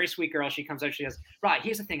was this very sweet girl. She comes up, she goes, right,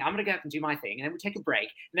 here's the thing. I'm going to go up and do my thing, and then we take a break.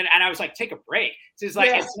 And I was like, take a break? So it's like,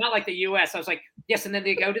 it's not like the U.S. I was like, yes, and then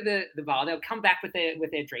they go to the bar. They'll come back with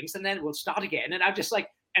their drinks, and then we'll start again. And I'm just like,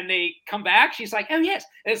 and they come back. She's like, oh, yes.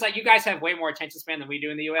 And it's like, you guys have way more attention span than we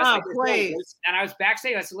do in the U.S. Oh, Like, please. and I was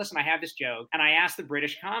backstage. I said, listen, I have this joke. And I asked the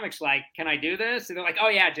British comics, like, can I do this? And they're like, oh,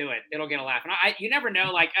 yeah, do it. It'll get a laugh. And you never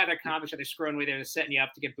know, like, other comics, are they screwing with you? They're setting you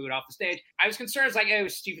up to get booed off the stage. I was concerned. It's like, oh, it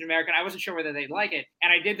was stupid American. I wasn't sure whether they'd like it.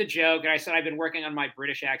 And I did the joke. And I said, I've been working on my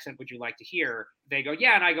British accent. Would you like to hear? They go,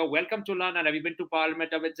 yeah. And I go, welcome to London. Have you been to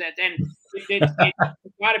Parliament? And it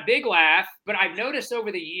got a big laugh. But I've noticed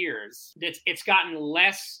over the years that it's gotten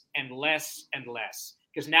less and less and less,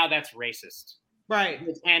 because now that's racist. Right.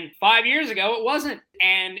 And 5 years ago, it wasn't.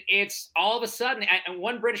 And it's all of a sudden, and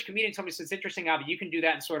one British comedian told me, it's interesting, Avi, you can do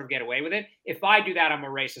that and sort of get away with it. If I do that, I'm a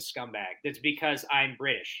racist scumbag. That's because I'm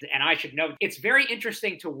British. And I should know. It's very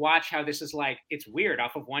interesting to watch how this is like, it's weird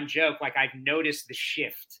off of one joke. Like, I've noticed the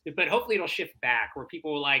shift. But hopefully it'll shift back where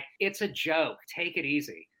people are like, it's a joke. Take it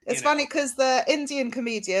easy. It's funny because the Indian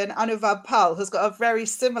comedian Anubhav Pal has got a very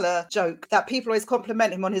similar joke that people always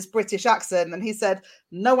compliment him on his British accent. And he said,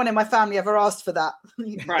 no one in my family ever asked for that.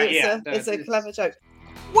 Right, it's a clever joke.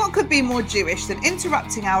 What could be more Jewish than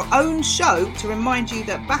interrupting our own show to remind you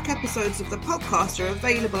that back episodes of the podcast are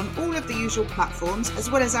available on all of the usual platforms, as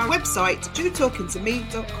well as our website,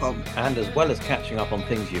 JewTalkingToMe.com. And as well as catching up on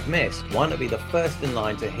things you've missed, why not be the first in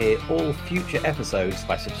line to hear all future episodes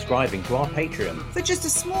by subscribing to our Patreon? For just a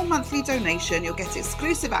small monthly donation, you'll get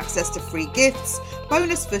exclusive access to free gifts,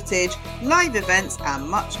 bonus footage, live events, and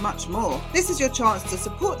much, much more. This is your chance to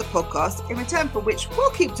support the podcast, in return for which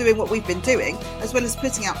we'll keep doing what we've been doing, as well as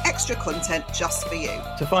putting out extra content just for you.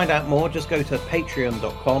 To find out more, just go to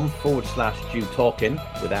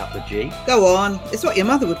patreon.com/JewTalking without the G. Go on, it's what your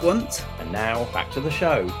mother would want. And now back to the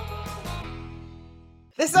show.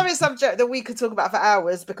 This is a subject that we could talk about for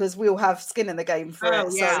hours because we all have skin in the game for it.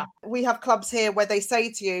 Yeah. So we have clubs here where they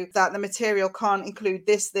say to you that the material can't include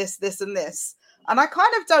this, this, this, and this. And I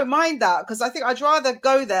kind of don't mind that, because I think I'd rather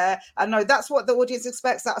go there and know that's what the audience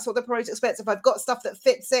expects, that's what the promoter expects. If I've got stuff that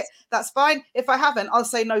fits it, that's fine. If I haven't, I'll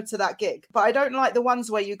say no to that gig. But I don't like the ones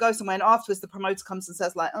where you go somewhere and afterwards the promoter comes and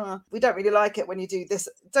says like, we don't really like it when you do this.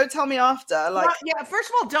 Don't tell me after. Like, well, yeah, first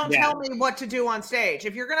of all, don't tell me what to do on stage.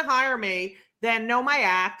 If you're going to hire me, then know my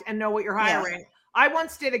act and know what you're hiring. Yeah. I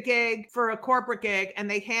once did a gig for a corporate gig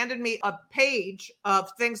and they handed me a page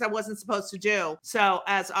of things I wasn't supposed to do. So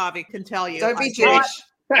as Avi can tell you, don't be Jewish.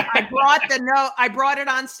 I brought the note. I brought it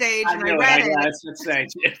on stage and I read it.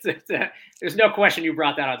 There's no question you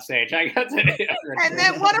brought that on stage. I got to. And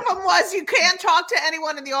then one of them was, you can't talk to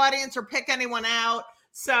anyone in the audience or pick anyone out.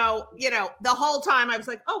 So, the whole time I was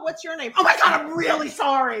like, oh, what's your name? Oh my God, I'm really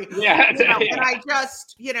sorry. Yeah. And I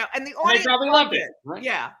just, and the audience they probably loved it. Right?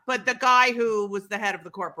 Yeah. But the guy who was the head of the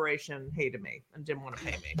corporation hated me and didn't want to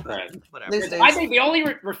pay me. Right. Whatever. I think the only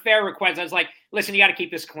fair request, I was like, listen, you got to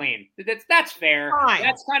keep this clean. That's fair. Fine.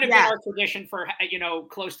 That's kind of been our tradition for,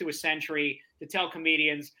 close to a century, to tell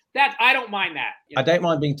comedians that. I don't mind that. I don't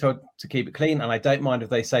mind being told to keep it clean. And I don't mind if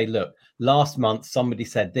they say, look, last month somebody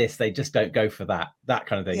said this, they just don't go for that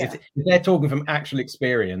kind of thing. Yeah. If they're talking from actual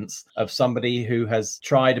experience of somebody who has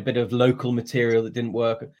tried a bit of local material that didn't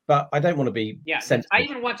work, but I don't want to be sensitive. I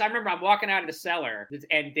remember I'm walking out of the cellar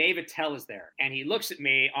and Dave Attell is there and he looks at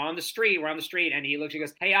me on the street, we're on the street, and he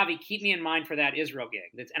goes, hey, Avi, keep me in mind for that Israel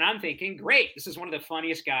gig. And I'm thinking, great, this is one of the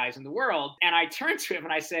funniest guys in the world. And I turned to him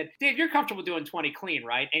and I said, Dave, you're comfortable doing 20 clean,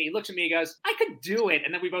 right? And he looks at me, he goes, I could do it.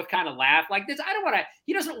 And then we both kind of laugh like this. I don't want to,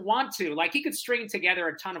 he doesn't want to, like, he could string together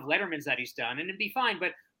a ton of Lettermans that he's done and it'd be fine,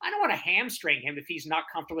 but I don't want to hamstring him if he's not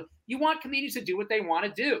comfortable. You want comedians to do what they want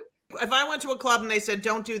to do. If I went to a club and they said,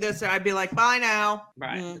 don't do this, I'd be like, bye now.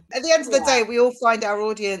 Right. At the end of the day, we all find our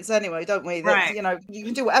audience anyway, don't we? That, right. You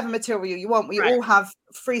can do whatever material you want. We all have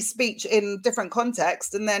free speech in different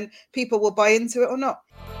contexts, and then people will buy into it or not.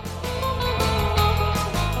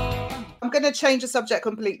 I'm going to change the subject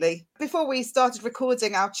completely. Before we started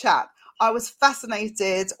recording our chat, I was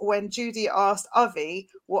fascinated when Judy asked Avi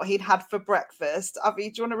what he'd had for breakfast.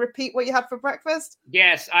 Avi, do you want to repeat what you had for breakfast?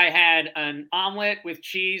 Yes, I had an omelet with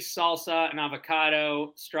cheese, salsa, and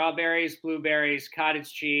avocado, strawberries, blueberries,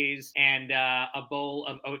 cottage cheese, and a bowl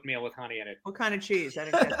of oatmeal with honey in it. What kind of cheese? I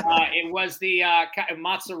didn't get it was the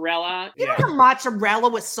mozzarella. You don't have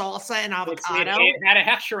mozzarella with salsa and avocado? It had a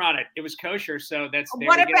hechsher on it. It was kosher, so that's.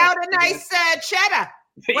 What about a nice cheddar?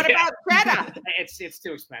 What about cheddar? It's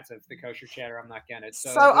too expensive, the kosher cheddar. I'm not getting it.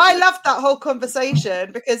 So I loved that whole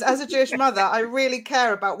conversation because as a Jewish mother, I really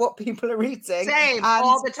care about what people are eating. Same,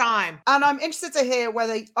 all the time. And I'm interested to hear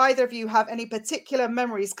whether either of you have any particular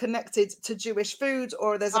memories connected to Jewish food,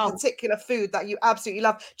 or there's a particular food that you absolutely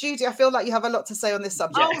love. Judy, I feel like you have a lot to say on this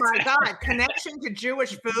subject. Oh my God, connection to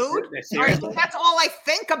Jewish food? That's all I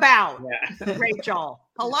think about, Rachel.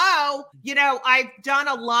 Hello. You know, I've done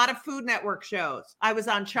a lot of Food Network shows. I was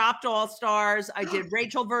on Chopped All Stars. I did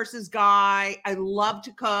Rachel versus Guy. I love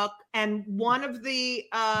to cook. And one of the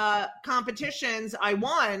competitions I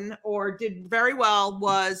won or did very well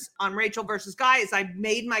was on Rachel versus Guy. Is I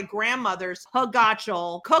made my grandmother's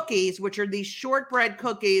hagachol cookies, which are these shortbread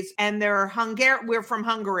cookies, and they're Hungarian. We're from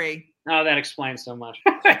Hungary. Oh, that explains so much.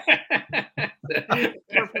 That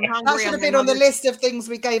should have been on the list of things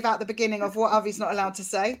we gave out at the beginning of what Avi's not allowed to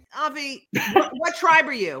say. Avi, what tribe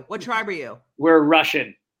are you? What tribe are you? We're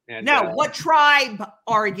Russian. And, no, what tribe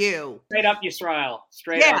are you? Straight up Yisrael.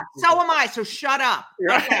 Straight up. up. So am I. So shut up.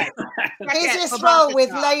 Okay. He's Yisrael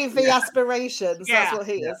with Levi aspirations. Yeah. That's what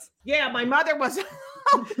he is. Yeah, my mother was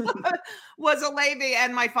was a Levi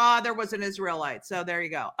and my father was an Israelite. So there you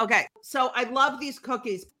go. Okay. So I love these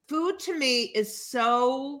cookies. Food to me is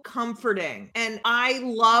so comforting and I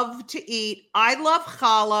love to eat. I love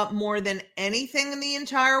challah more than anything in the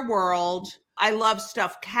entire world. I love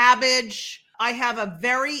stuffed cabbage. I have a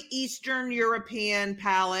very Eastern European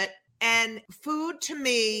palate. And food to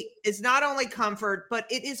me is not only comfort, but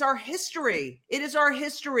it is our history. It is our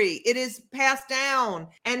history. It is passed down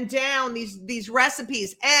and down these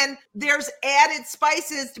recipes. And there's added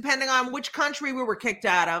spices depending on which country we were kicked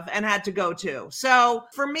out of and had to go to. So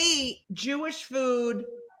for me, Jewish food,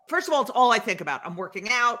 first of all, it's all I think about. I'm working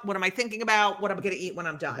out. What am I thinking about? What am I going to eat when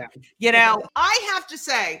I'm done? Yeah. You know, I have to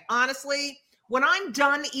say, honestly, when I'm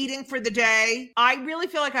done eating for the day, I really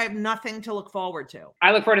feel like I have nothing to look forward to.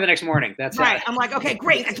 I look forward to the next morning. That's right. I'm like, okay,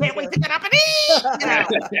 great. I can't wait to get up and eat. You know?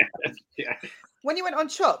 Yeah. When you went on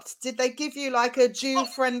Chopped, did they give you like a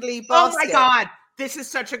Jew-friendly basket? Oh my God. This is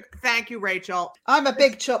such a thank you, Rachel. I'm a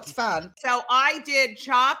big Chopped fan. So I did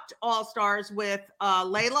Chopped All Stars with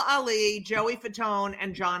Layla Ali, Joey Fatone,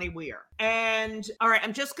 and Johnny Weir. And all right,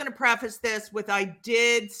 I'm just going to preface this with I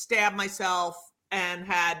did stab myself and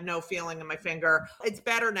had no feeling in my finger. It's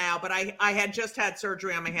better now, but I had just had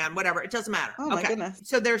surgery on my hand, whatever. It doesn't matter. Oh my goodness.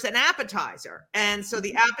 So there's an appetizer. And so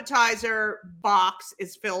the appetizer box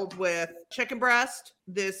is filled with chicken breast,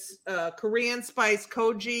 this Korean spice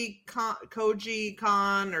koji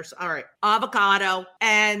con, or all right, avocado,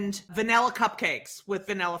 and vanilla cupcakes with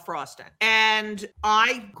vanilla frosting. And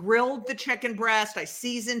I grilled the chicken breast. I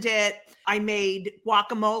seasoned it. I made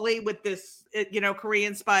guacamole with this,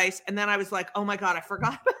 Korean spice. And then I was like, oh my God, I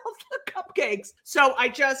forgot about the cupcakes. So I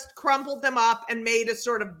just crumbled them up and made a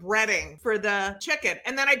sort of breading for the chicken.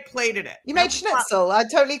 And then I plated it. You made schnitzel. I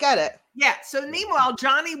totally get it. Yeah. So meanwhile,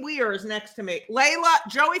 Johnny Weir is next to me.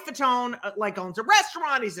 Joey Fatone, owns a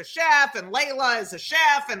restaurant. He's a chef, and Layla is a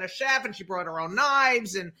chef, and she brought her own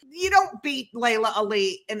knives. And you don't beat Layla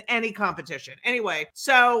Ali in any competition. Anyway,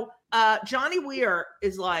 so Johnny Weir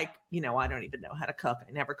is like, I don't even know how to cook.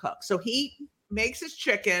 I never cook. So he makes his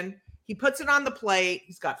chicken. He puts it on the plate.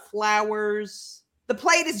 He's got flowers. The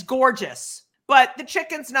plate is gorgeous. But the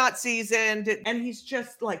chicken's not seasoned and he's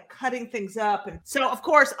just like cutting things up. And so, of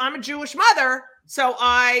course, I'm a Jewish mother. So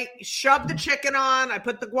I shoved the chicken on. I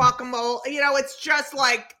put the guacamole. It's just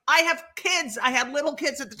like I have kids. I had little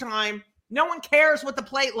kids at the time. No one cares what the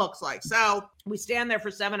plate looks like. So we stand there for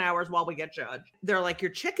 7 hours while we get judged. They're like,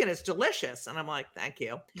 your chicken is delicious. And I'm like, thank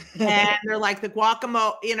you. And they're like, the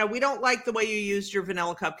guacamole, we don't like the way you used your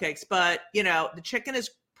vanilla cupcakes, but, the chicken is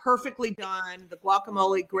perfectly done. The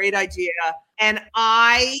guacamole, great idea. And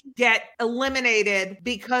I get eliminated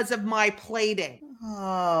because of my plating.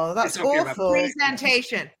 Oh, that's awful.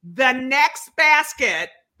 Presentation. The next basket,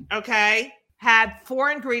 had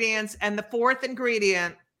 4 ingredients, and the 4th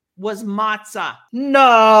ingredient was matzah.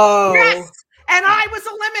 No. Yes. And I was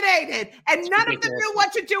eliminated, and none of them knew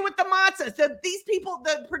what to do with the matzah. So these people,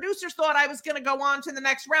 the producers thought I was going to go on to the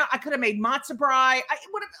next round. I could have made matzah brie. I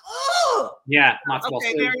would have. Oh, yeah, matzah.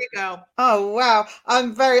 Okay, there you go. Oh wow,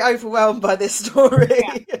 I'm very overwhelmed by this story.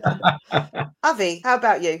 Yeah. Avi, how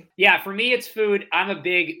about you? Yeah, for me, it's food. I'm a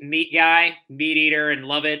big meat guy, meat eater, and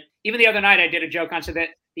love it. Even the other night, I did a joke on so that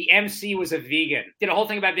the MC was a vegan. Did a whole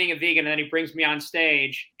thing about being a vegan, and then he brings me on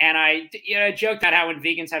stage, and I joked about how when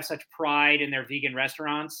vegans have such pride in their vegan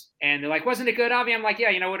restaurants, and they're like, "Wasn't it good, Avi?" I'm like, "Yeah,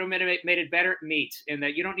 you know what made it better? Meat, and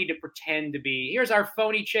that you don't need to pretend to be. Here's our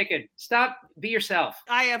phony chicken. Stop, be yourself."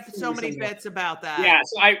 I have so many bits about that. Yeah,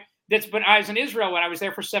 so but I was in Israel when I was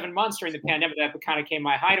there for 7 months during the pandemic. That kind of became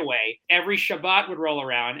my hideaway. Every Shabbat would roll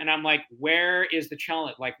around, and I'm like, where is the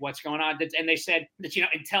cholent? Like, what's going on? And they said that,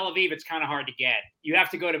 in Tel Aviv, it's kind of hard to get. You have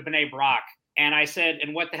to go to Bnei Brak. And I said,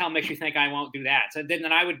 and what the hell makes you think I won't do that? So then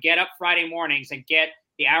I would get up Friday mornings and get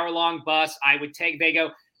the hour-long bus. They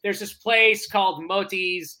go, there's this place called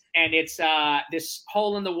Moti's, and it's this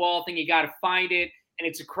hole-in-the-wall thing. You got to find it. and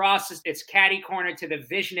it's across, it's catty corner to the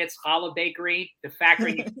Vishnitz Challah Bakery, the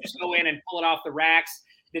factory. You just go in and pull it off the racks.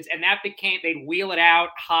 And that became, they'd wheel it out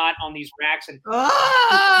hot on these racks and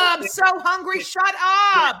I'm so hungry. Shut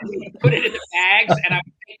up. Put it in the bags, and I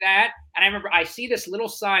would take that. And I remember I see this little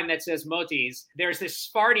sign that says Moti's. There's this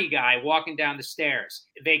Sephardi guy walking down the stairs.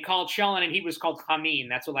 They called Cholent, and he was called Chamin.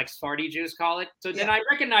 That's what like Sephardi Jews call it. So then I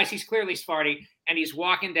recognize he's clearly Sephardi, and he's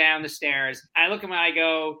walking down the stairs. I look at him and I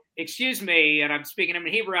go, "Excuse me," and I'm speaking to him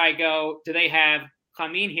in Hebrew. I go, "Do they have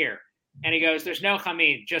Chamin here?" And he goes, "There's no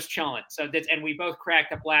Chamin, just Cholent." So and we both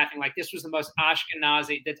cracked up laughing. Like this was the most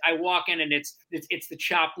Ashkenazi. I walk in and it's the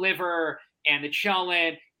chopped liver and the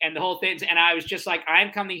Cholent and the whole thing. And I was just like,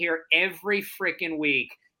 I'm coming here every freaking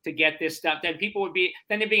week to get this stuff. Then they'd be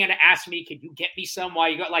going to ask me, "Can you get me some while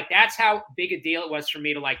you go?" Like that's how big a deal it was for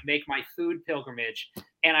me to like make my food pilgrimage.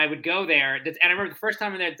 And I would go there. And I remember the first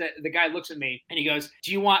time in there, the guy looks at me and he goes,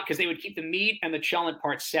 "Do you want?" Because they would keep the meat and the Cholent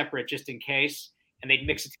part separate just in case. And they'd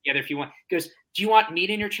mix it together if you want. He goes, "Do you want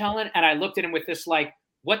meat in your Cholent?" And I looked at him with this like,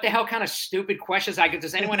 what the hell kind of stupid questions? I go,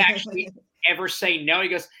 "Does anyone actually ever say no?" He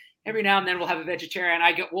goes, "Every now and then we'll have a vegetarian."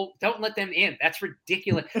 I go, "Well, don't let them in. That's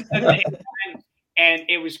ridiculous." And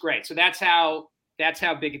it was great. So that's how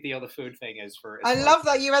big a deal the food thing is for. I love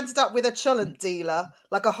that you ended up with a Cholent dealer,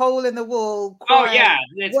 like a hole in the wall.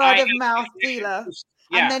 Word of mouth dealer.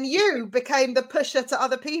 Yeah. And then you became the pusher to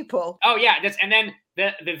other people. Oh yeah, and then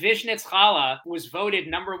the Vishnitz Challah was voted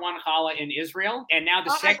 #1 challah in Israel, and now the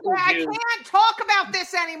second. I can't talk about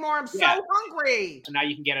this anymore. I'm so hungry. So now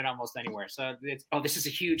you can get it almost anywhere. So this is a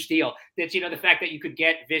huge deal. That the fact that you could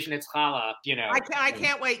get Vishnitz Challah. I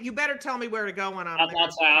can't wait. You better tell me where to go when I'm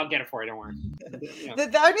there. I'll get it for you. Don't worry.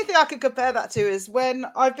 The only thing I could compare that to is when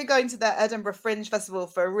I've been going to the Edinburgh Fringe Festival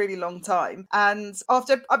for a really long time, and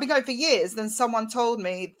after I've been going for years, then someone told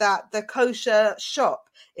me that the kosher shop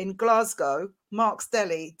in Glasgow, Mark's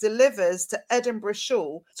Deli, delivers to Edinburgh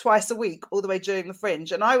Shul twice a week, all the way during the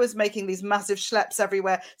Fringe. And I was making these massive schleps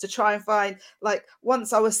everywhere to try and find, like,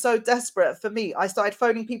 once I was so desperate for meat, I started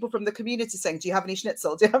phoning people from the community saying, "Do you have any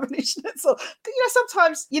schnitzel? Do you have any schnitzel?"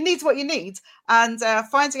 Sometimes you need what you need. And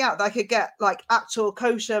finding out that I could get like actual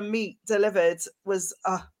kosher meat delivered was,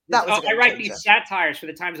 that was I write these satires for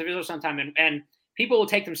the Times of Israel sometimes, and people will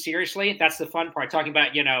take them seriously. That's the fun part, talking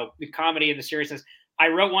about, the comedy and the seriousness. I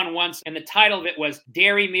wrote one once, and the title of it was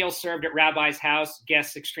 "Dairy Meal Served at Rabbi's House,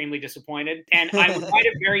 Guests Extremely Disappointed." And I would write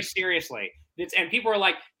it very seriously. And people are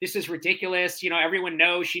like, "This is ridiculous. Everyone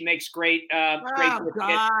knows she makes great God,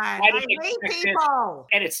 I hate people."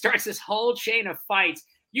 And it starts this whole chain of fights.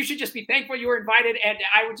 You should just be thankful you were invited. And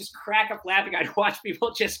I would just crack up laughing. I'd watch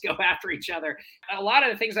people just go after each other. A lot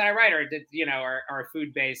of the things that I write are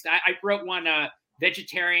food-based. I wrote one,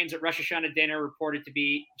 vegetarians at Rosh Hashanah dinner reported to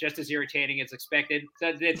be just as irritating as expected. So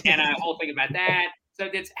and a whole thing about that. So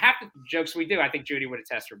it's half the jokes we do. I think Judy would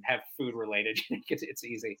attest to have food related. It's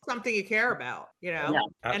easy. Something you care about, Yeah,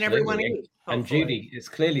 and everyone eats. And Judy, it's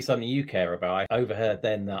clearly something you care about. I overheard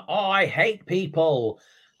then that, I hate people.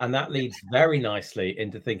 And that leads very nicely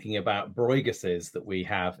into thinking about broiguses that we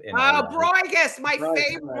have in our broigus,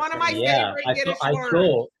 one of my favorite Yiddish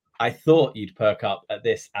words. I thought you'd perk up at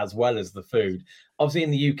this as well as the food. Obviously,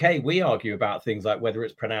 in the UK, we argue about things like whether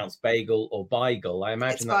it's pronounced bagel or beigel. I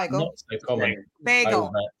imagine that's not so common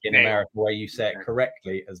over in America, where you say it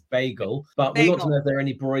correctly as bagel. But we want to know if there are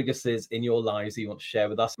any broiguses in your lives that you want to share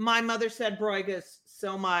with us. My mother said broigus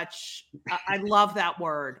so much. I love that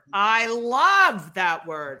word. I love that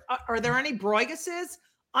word. Are there any broiguses?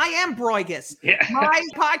 I am broigus. Yeah. My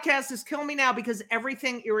podcast is killing me now because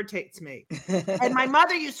everything irritates me. And my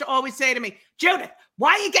mother used to always say to me, "Judith,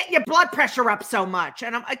 why are you getting your blood pressure up so much?"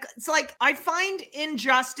 And it's like, I find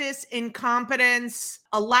injustice, incompetence,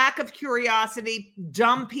 a lack of curiosity,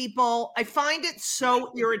 dumb people. I find it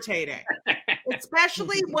so irritating,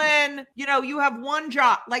 especially when, you have one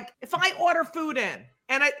job. Like if I order food in,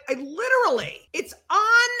 and I literally, it's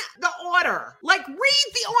on the order. Like read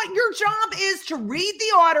the order. Your job is to read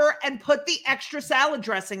the order and put the extra salad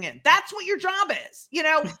dressing in. That's what your job is.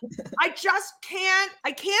 I just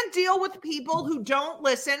can't deal with people who don't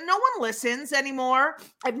listen. No one listens anymore.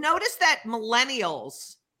 I've noticed that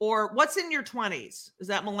millennials, or what's in your 20s? Is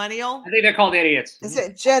that millennial? I think they're called idiots. Is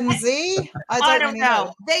it Gen Z? I don't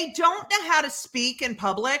know. They don't know how to speak in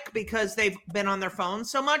public because they've been on their phones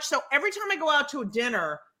so much. So every time I go out to a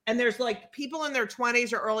dinner and there's like people in their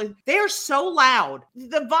 20s or early, they are so loud.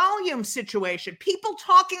 The volume situation, people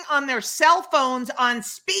talking on their cell phones on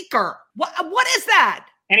speaker. What is that?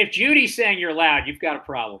 And if Judy's saying you're loud, you've got a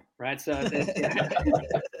problem, right? So,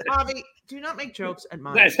 Avi, do not make jokes at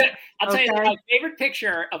mine. I'll tell you, my favorite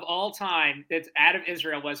picture of all time that's out of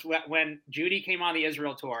Israel was when Judy came on the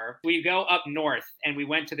Israel tour. We go up north and we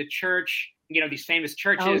went to the church, these famous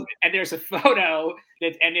churches, and there's a photo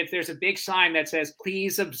there's a big sign that says,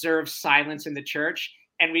 "Please observe silence in the church."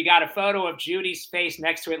 And we got a photo of Judy's face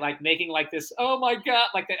next to it, like making like this, oh my God,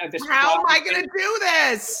 like this. How am I going to do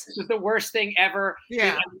this? This was the worst thing ever.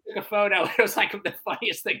 Yeah. I took a photo. It was like the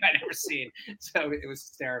funniest thing I'd ever seen. So it was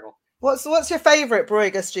hysterical. What's your favourite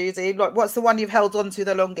Bruegger's, Judy? Like, what's the one you've held on to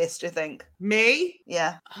the longest, do you think? Me?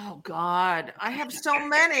 Yeah. Oh, God. I have so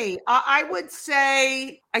many. I would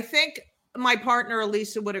say, I think my partner,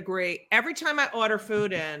 Elisa, would agree. Every time I order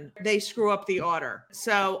food in, they screw up the order.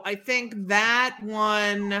 So I think that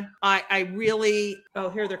one, I really,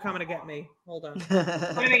 here, they're coming to get me. Hold on.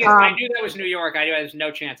 I knew that was New York. I knew there was no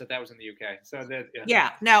chance that was in the UK. So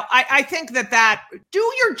no, I think that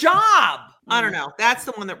do your job. I don't know. That's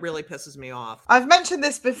the one that really pisses me off. I've mentioned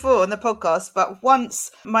this before on the podcast, but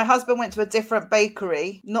once my husband went to a different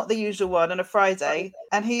bakery, not the usual one, on a Friday,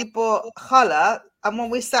 and he bought challah. And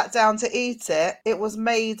when we sat down to eat it, it was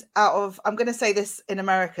made out of, I'm going to say this in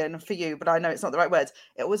American for you, but I know it's not the right word.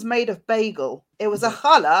 It was made of bagel. It was a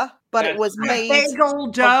challah, but it was made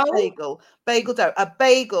bagel dough. Bagel dough, a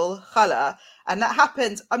bagel challah. And that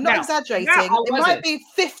happened, I'm not exaggerating. It might be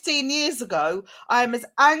 15 years ago. I'm as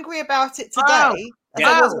angry about it today as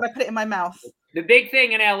I was when I put it in my mouth. The big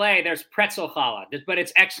thing in LA, there's pretzel challah, but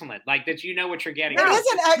it's excellent. Like that, you know what you're getting. It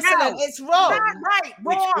isn't excellent. It's wrong. Right,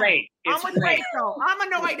 wrong. It's great. I'm with Rachel. I'm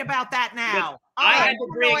annoyed about that now. I had to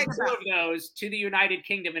bring 2 of those to the United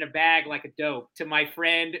Kingdom in a bag like a dope to my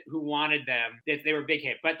friend who wanted them. They were a big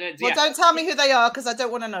hit. But don't tell me who they are because I don't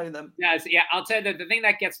want to know them. I'll tell you the thing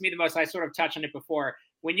that gets me the most. I sort of touched on it before.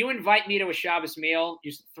 When you invite me to a Shabbos meal,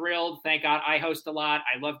 you're thrilled. Thank God, I host a lot.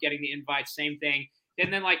 I love getting the invites. Same thing.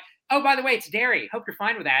 And then oh, by the way, it's dairy. Hope you're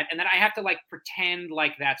fine with that. And then I have to pretend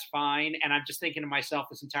like that's fine. And I'm just thinking to myself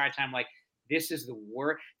this entire time, this is the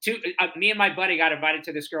worst. Me and my buddy got invited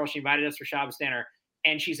to this girl. She invited us for Shabbos dinner,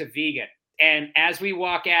 and she's a vegan. And as we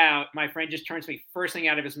walk out, my friend just turns to me, first thing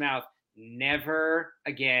out of his mouth, never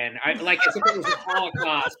again. As if it was a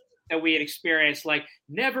Holocaust that we had experienced.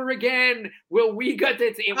 Never again will we get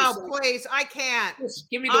this. Please, I can't. Just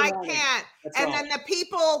give me the warning. I can't. And then the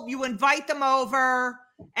people, you invite them over,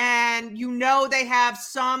 and they have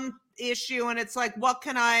some issue, and it's like,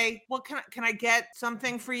 can I get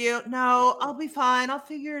something for you? No, I'll be fine. I'll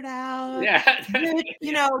figure it out. Yeah.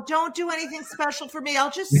 Don't do anything special for me. I'll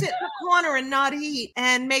just sit in the corner and not eat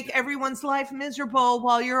and make everyone's life miserable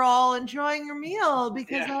while you're all enjoying your meal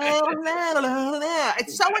because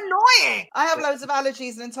it's so annoying. I have loads of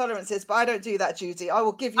allergies and intolerances, but I don't do that, Judy. I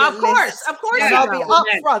will give you a list. Of course. And I'll be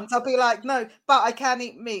upfront. I'll be like, no, but I can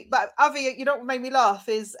eat meat. But Avi, you know what made me laugh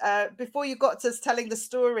is before you got to us telling the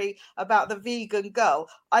story about the vegan girl,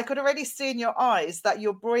 I could already see in your eyes that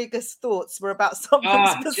your Bruegger's thoughts were about something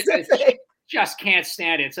specific. Just can't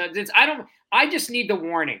stand it. So I just need the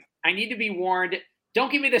warning. I need to be warned. Don't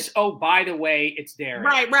give me this, oh, by the way, it's dairy.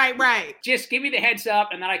 Right. Just give me the heads up,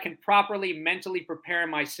 and then I can properly mentally prepare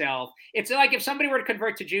myself. It's like if somebody were to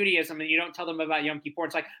convert to Judaism and you don't tell them about Yom Kippur,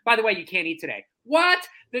 it's like, by the way, you can't eat today. What?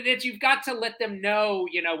 You've got to let them know,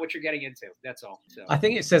 what you're getting into. That's all. So. I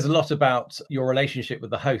think it says a lot about your relationship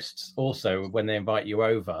with the hosts also when they invite you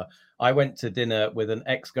over. I went to dinner with an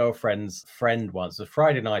ex-girlfriend's friend once, a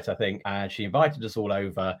Friday night, I think, and she invited us all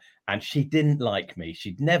over, and she didn't like me.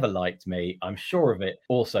 She'd never liked me. I'm sure of it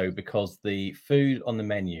also because the food on the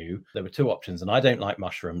menu, there were 2 options, and I don't like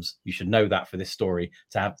mushrooms. You should know that for this story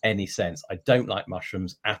to have any sense. I don't like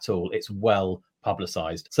mushrooms at all. It's well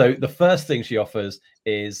publicized. So the first thing she offers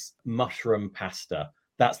is mushroom pasta.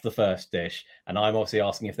 That's the first dish. And I'm obviously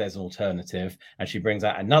asking if there's an alternative. And she brings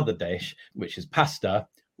out another dish, which is pasta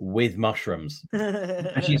with mushrooms.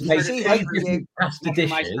 And she's made 3 different pasta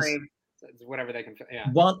dishes. Whatever they can. Yeah.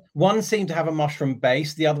 One seemed to have a mushroom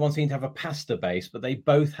base. The other one seemed to have a pasta base, but they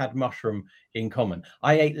both had mushroom in common.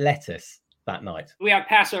 I ate lettuce that night. We have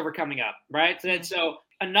Passover coming up, right? So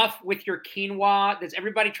enough with your quinoa.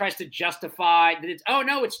 Everybody tries to justify that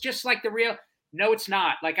it's just like the real. No, it's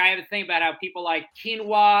not. I have a thing about how people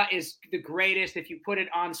quinoa is the greatest if you put it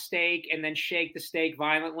on steak and then shake the steak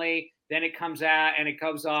violently. Then it comes out and it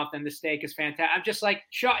comes off. Then the steak is fantastic. I'm just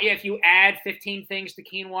if you add 15 things to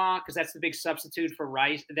quinoa, because that's the big substitute for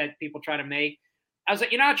rice that people try to make. I was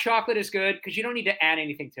like, how chocolate is good? Because you don't need to add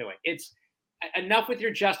anything to it. It's enough with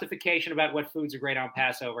your justification about what foods are great on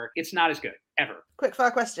Passover. It's not as good, ever. Quick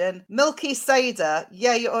fire question. Milky Seder,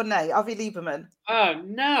 yay or nay? Avi Lieberman. Oh,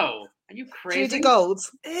 no. Are you crazy? Judy Gold.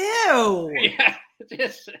 Ew. Yeah,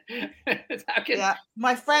 just how can, Yeah,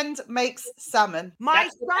 my friend makes salmon. My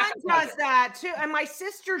That's son what does that too, and my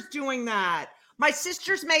sister's doing that. My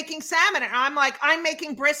sister's making salmon, and I'm like, I'm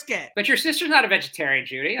making brisket. But your sister's not a vegetarian,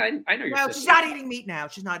 Judy. I know your No, sister. she's not eating meat now.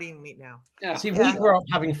 She's not eating meat now. Yeah. See, Yeah. we grew up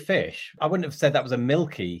having fish. I wouldn't have said that was a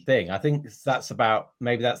milky thing. I think that's about,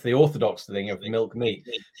 maybe that's the orthodox thing of milk meat.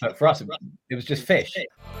 But for us, it was just fish.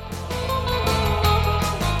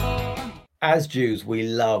 As Jews, we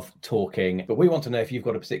love talking, but we want to know if you've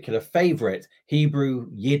got a particular favorite Hebrew,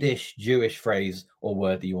 Yiddish, Jewish phrase or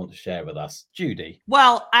word that you want to share with us. Judy.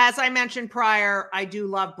 Well, as I mentioned prior, I do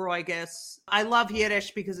love Broigus. I love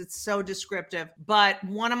Yiddish because it's so descriptive. But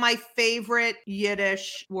one of my favorite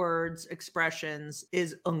Yiddish words, expressions,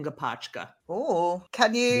 is ungepachka. Oh,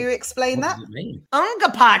 can you explain What that? does it mean?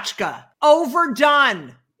 Ungepachka,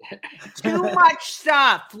 overdone. Too much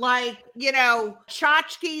stuff, like,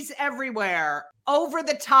 tchotchkes everywhere, over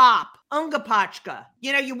the top, ungepachka.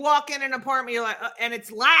 You walk in an apartment, you're like, and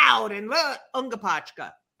it's loud and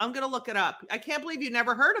ungepachka. I'm going to look it up. I can't believe you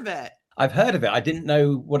never heard of it. I've heard of it. I didn't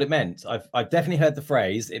know what it meant. I've definitely heard the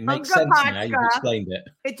phrase. It makes sense now. You've explained it.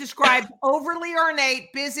 It describes overly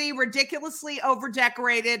ornate, busy, ridiculously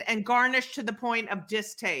overdecorated, and garnished to the point of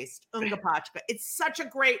distaste. Ungepachka. It's such a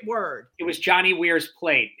great word. It was Johnny Weir's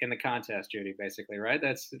plate in the contest, Judy, basically, right?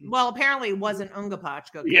 That's Well, apparently it wasn't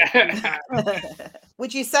ungepachka. yeah.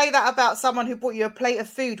 Would you say that about someone who brought you a plate of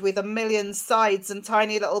food with a million sides and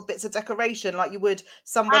tiny little bits of decoration, like you would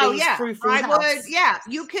somebody's frou-frou I house? would. Yeah,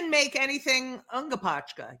 you can make anything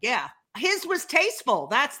ungepachka. Yeah, his was tasteful.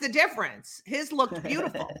 That's the difference. His looked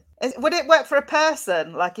beautiful. Would it work for a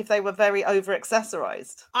person, like if they were very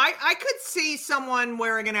over-accessorized? I could see someone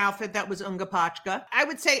wearing an outfit that was ungepachka. I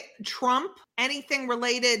would say Trump, anything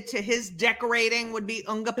related to his decorating would be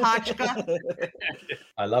ungepachka.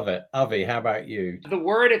 I love it. Avi, how about you? The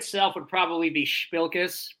word itself would probably be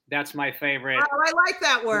spilkus. That's my favorite. Oh, I like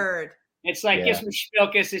that word. It's like gives me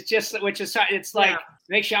spilkus. It's just it's like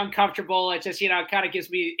makes you uncomfortable. It just kind of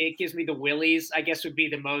gives me the willies. I guess would be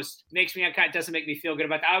the most makes me doesn't make me feel good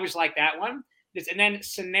about that. I always like that one. And then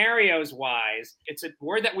scenarios wise, it's a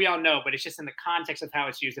word that we all know, but it's just in the context of how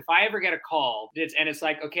it's used. If I ever get a call and it's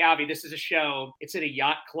like, okay, Avi, this is a show. It's at a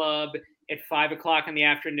yacht club at 5:00 in the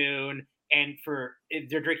afternoon, and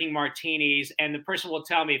they're drinking martinis, and the person will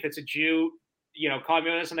tell me if it's a Jew, call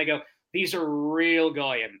me on this, and they go, these are real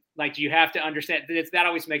goyim. Like, you have to understand that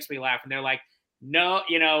always makes me laugh. And they're like, no,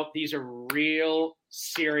 these are real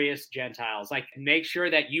serious Gentiles. Like, make sure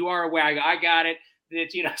that you are aware. I got it.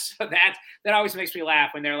 It's, so that always makes me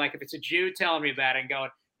laugh when they're like, if it's a Jew telling me about it and going,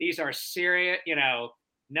 these are serious,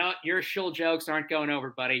 no, your shul jokes aren't going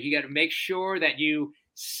over, buddy. You got to make sure that you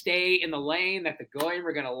stay in the lane that the goyim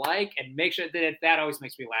are going to like, and make sure that always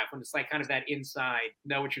makes me laugh when it's like kind of that inside,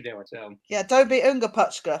 know what you're doing. So Yeah, don't be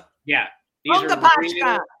ungepachka. yeah,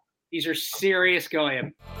 these are serious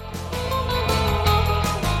goyim.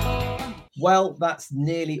 Well, that's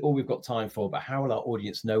nearly all we've got time for, but how will our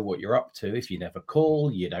audience know what you're up to if you never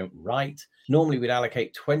call, you don't write? Normally we'd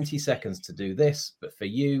allocate 20 seconds to do this, but for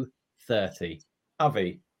you, 30.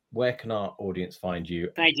 Avi, where can our audience find you?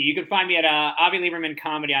 Thank you. You can find me at Avi Lieberman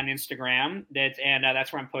Comedy on Instagram.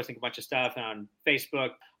 That's where I'm posting a bunch of stuff, and on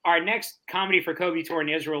Facebook. Our next Comedy for Kobe tour in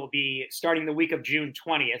Israel will be starting the week of June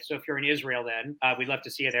 20th. So if you're in Israel then, we'd love to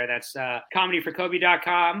see you there. That's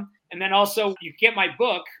comedyforkobe.com. And then also you can get my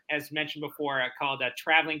book, as mentioned before, called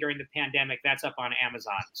Traveling During the Pandemic. That's up on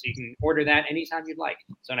Amazon. So you can order that anytime you'd like.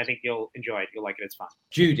 So, and I think you'll enjoy it. You'll like it. It's fun.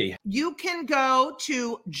 Judy. You can go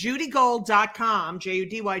to judygold.com,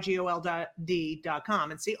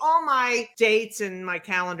 JUDYGOLD.com, and see all my dates and my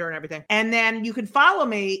calendar and everything. And then you can follow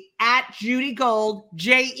me at Judy Gold,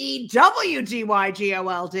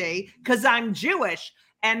 JEWDYGOLD, because I'm Jewish.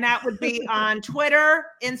 And that would be on Twitter,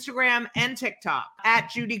 Instagram, and TikTok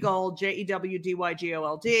at Judy Gold,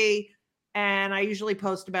 JEWDYGOLD. And I usually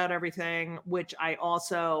post about everything, which I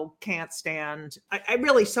also can't stand. I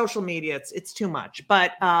really, social media, it's too much.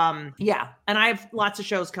 But yeah, and I have lots of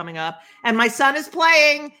shows coming up. And my son is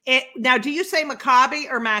playing it. Now, do you say Maccabi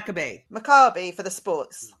or Maccabee? Maccabi for the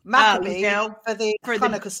sports. Maccabee for the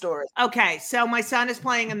Hanukkah story. Okay, so my son is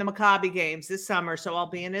playing in the Maccabi games this summer, so I'll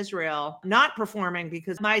be in Israel, not performing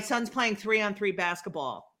because my son's playing 3-on-3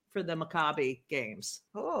 basketball for the Maccabi games.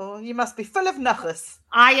 Oh, you must be full of nachas.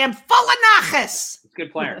 I am full of nachas.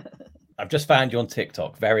 Good player. I've just found you on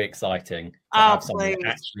TikTok. Very exciting to have someone you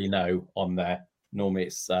actually know on there. Normally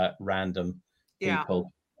it's random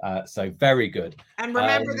people. So very good. And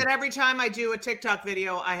remember that every time I do a TikTok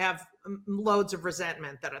video, I have loads of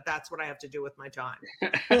resentment that's what I have to do with my time.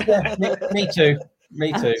 Me too.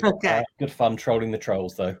 Me too. Okay. Good fun trolling the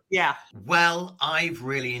trolls, though. Yeah. Well, I've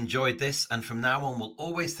really enjoyed this, and from now on, we'll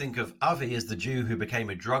always think of Avi as the Jew who became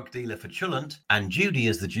a drug dealer for Chulant, and Judy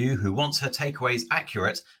as the Jew who wants her takeaways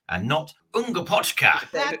accurate and not Ungapochka.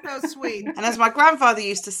 That's so sweet. And as my grandfather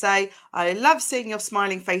used to say, I love seeing your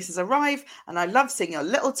smiling faces arrive, and I love seeing your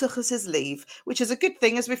little tuchuses leave, which is a good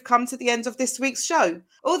thing as we've come to the end of this week's show.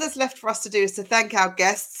 All that's left for us to do is to thank our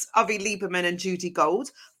guests, Avi Lieberman and Judy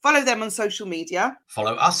Gold. Follow them on social media.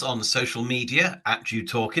 Follow us on social media at Jew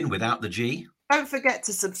Talking without the G. Don't forget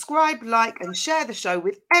to subscribe, like, and share the show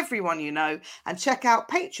with everyone you know, and check out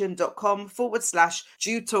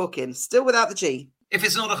patreon.com/Jew Talking, still without the G. If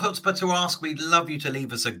it's not a chutzpah to ask, we'd love you to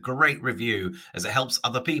leave us a great review as it helps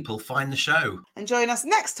other people find the show. And join us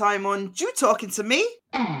next time on Jew Talking to Me.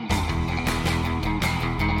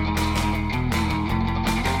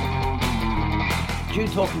 Jew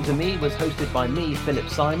Talking to Me was hosted by me, Philip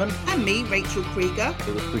Simon. And me, Rachel Krieger.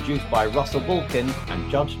 It was produced by Russell Balkin and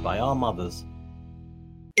judged by our mothers.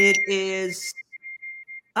 It is.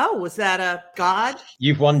 Oh, was that a god?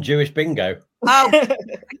 You've won Jewish bingo. Oh, I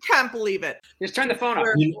can't believe it. Just turn the phone off.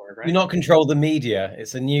 You do not control the media.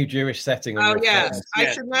 It's a new Jewish setting. On Oh, your yes. phone.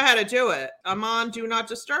 I should know how to do it. I'm on Do Not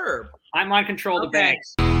Disturb. I'm on Control the Okay.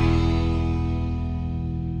 Banks.